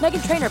Kids,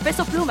 Meghan Trainor,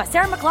 Peso Pluma,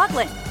 Sarah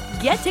McLachlan.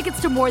 Get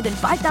tickets to more than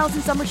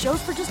 5,000 summer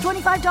shows for just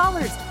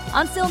 $25.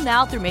 Until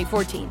now through May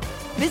 14th.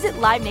 Visit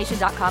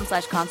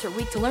LiveNation.com/Concert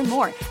Week to learn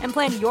more and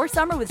plan your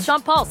summer with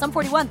Sean Paul, Sum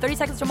 41, 30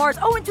 Seconds to Mars,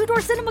 and Two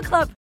Door Cinema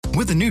Club.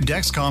 With the new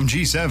Dexcom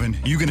G7,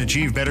 you can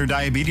achieve better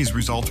diabetes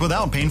results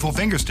without painful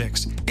finger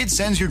sticks. It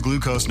sends your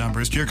glucose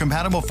numbers to your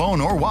compatible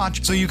phone or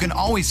watch so you can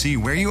always see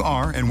where you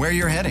are and where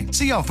you're heading.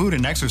 See how food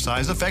and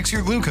exercise affects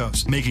your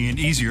glucose, making it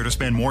easier to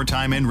spend more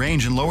time in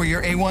range and lower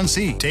your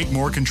A1C. Take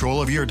more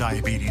control of your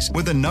diabetes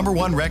with the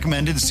 #1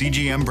 recommended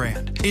CGM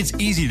brand. It's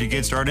easy to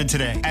get started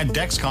today at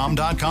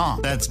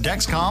Dexcom.com. That's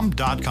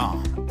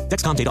Dexcom.com.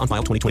 Dexcom data on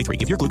file 2023.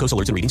 If your glucose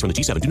alerts and readings from the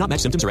G7 do not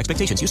match symptoms or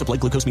expectations, use a blood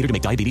glucose meter to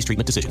make diabetes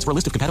treatment decisions. For a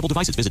list of compatible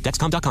devices, visit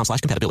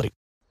Dexcom.com/compatibility.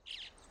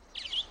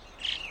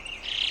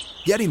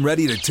 Getting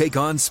ready to take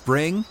on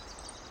spring?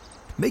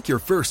 Make your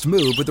first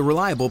move with the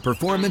reliable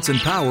performance and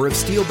power of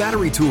Steel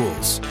battery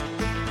tools.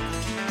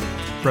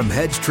 From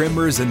hedge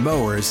trimmers and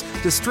mowers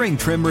to string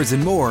trimmers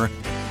and more,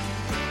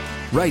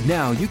 right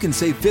now you can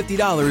save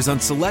 $50 on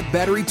select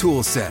battery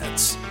tool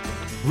sets.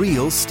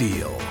 Real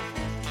Steel.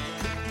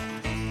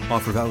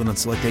 Offer valid on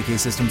select AK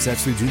system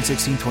sets through June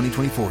 16,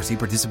 2024. See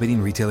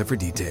participating retailer for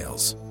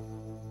details.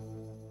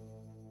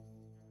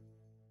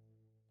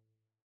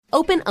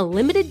 Open a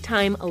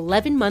limited-time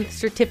 11-month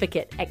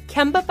certificate at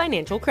Kemba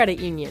Financial Credit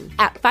Union.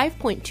 At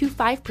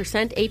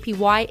 5.25%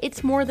 APY,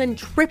 it's more than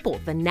triple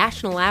the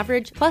national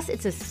average, plus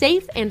it's a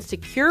safe and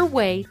secure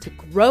way to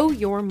grow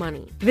your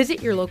money.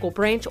 Visit your local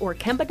branch or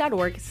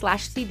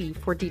kemba.org/cb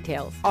for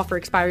details. Offer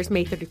expires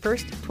May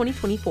 31st,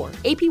 2024.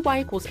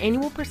 APY equals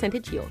annual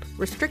percentage yield.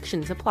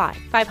 Restrictions apply.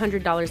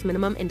 $500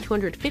 minimum and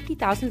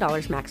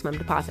 $250,000 maximum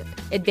deposit.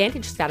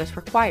 Advantage status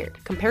required.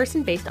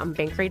 Comparison based on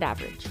bank rate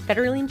average.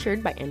 Federally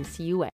insured by NCUA.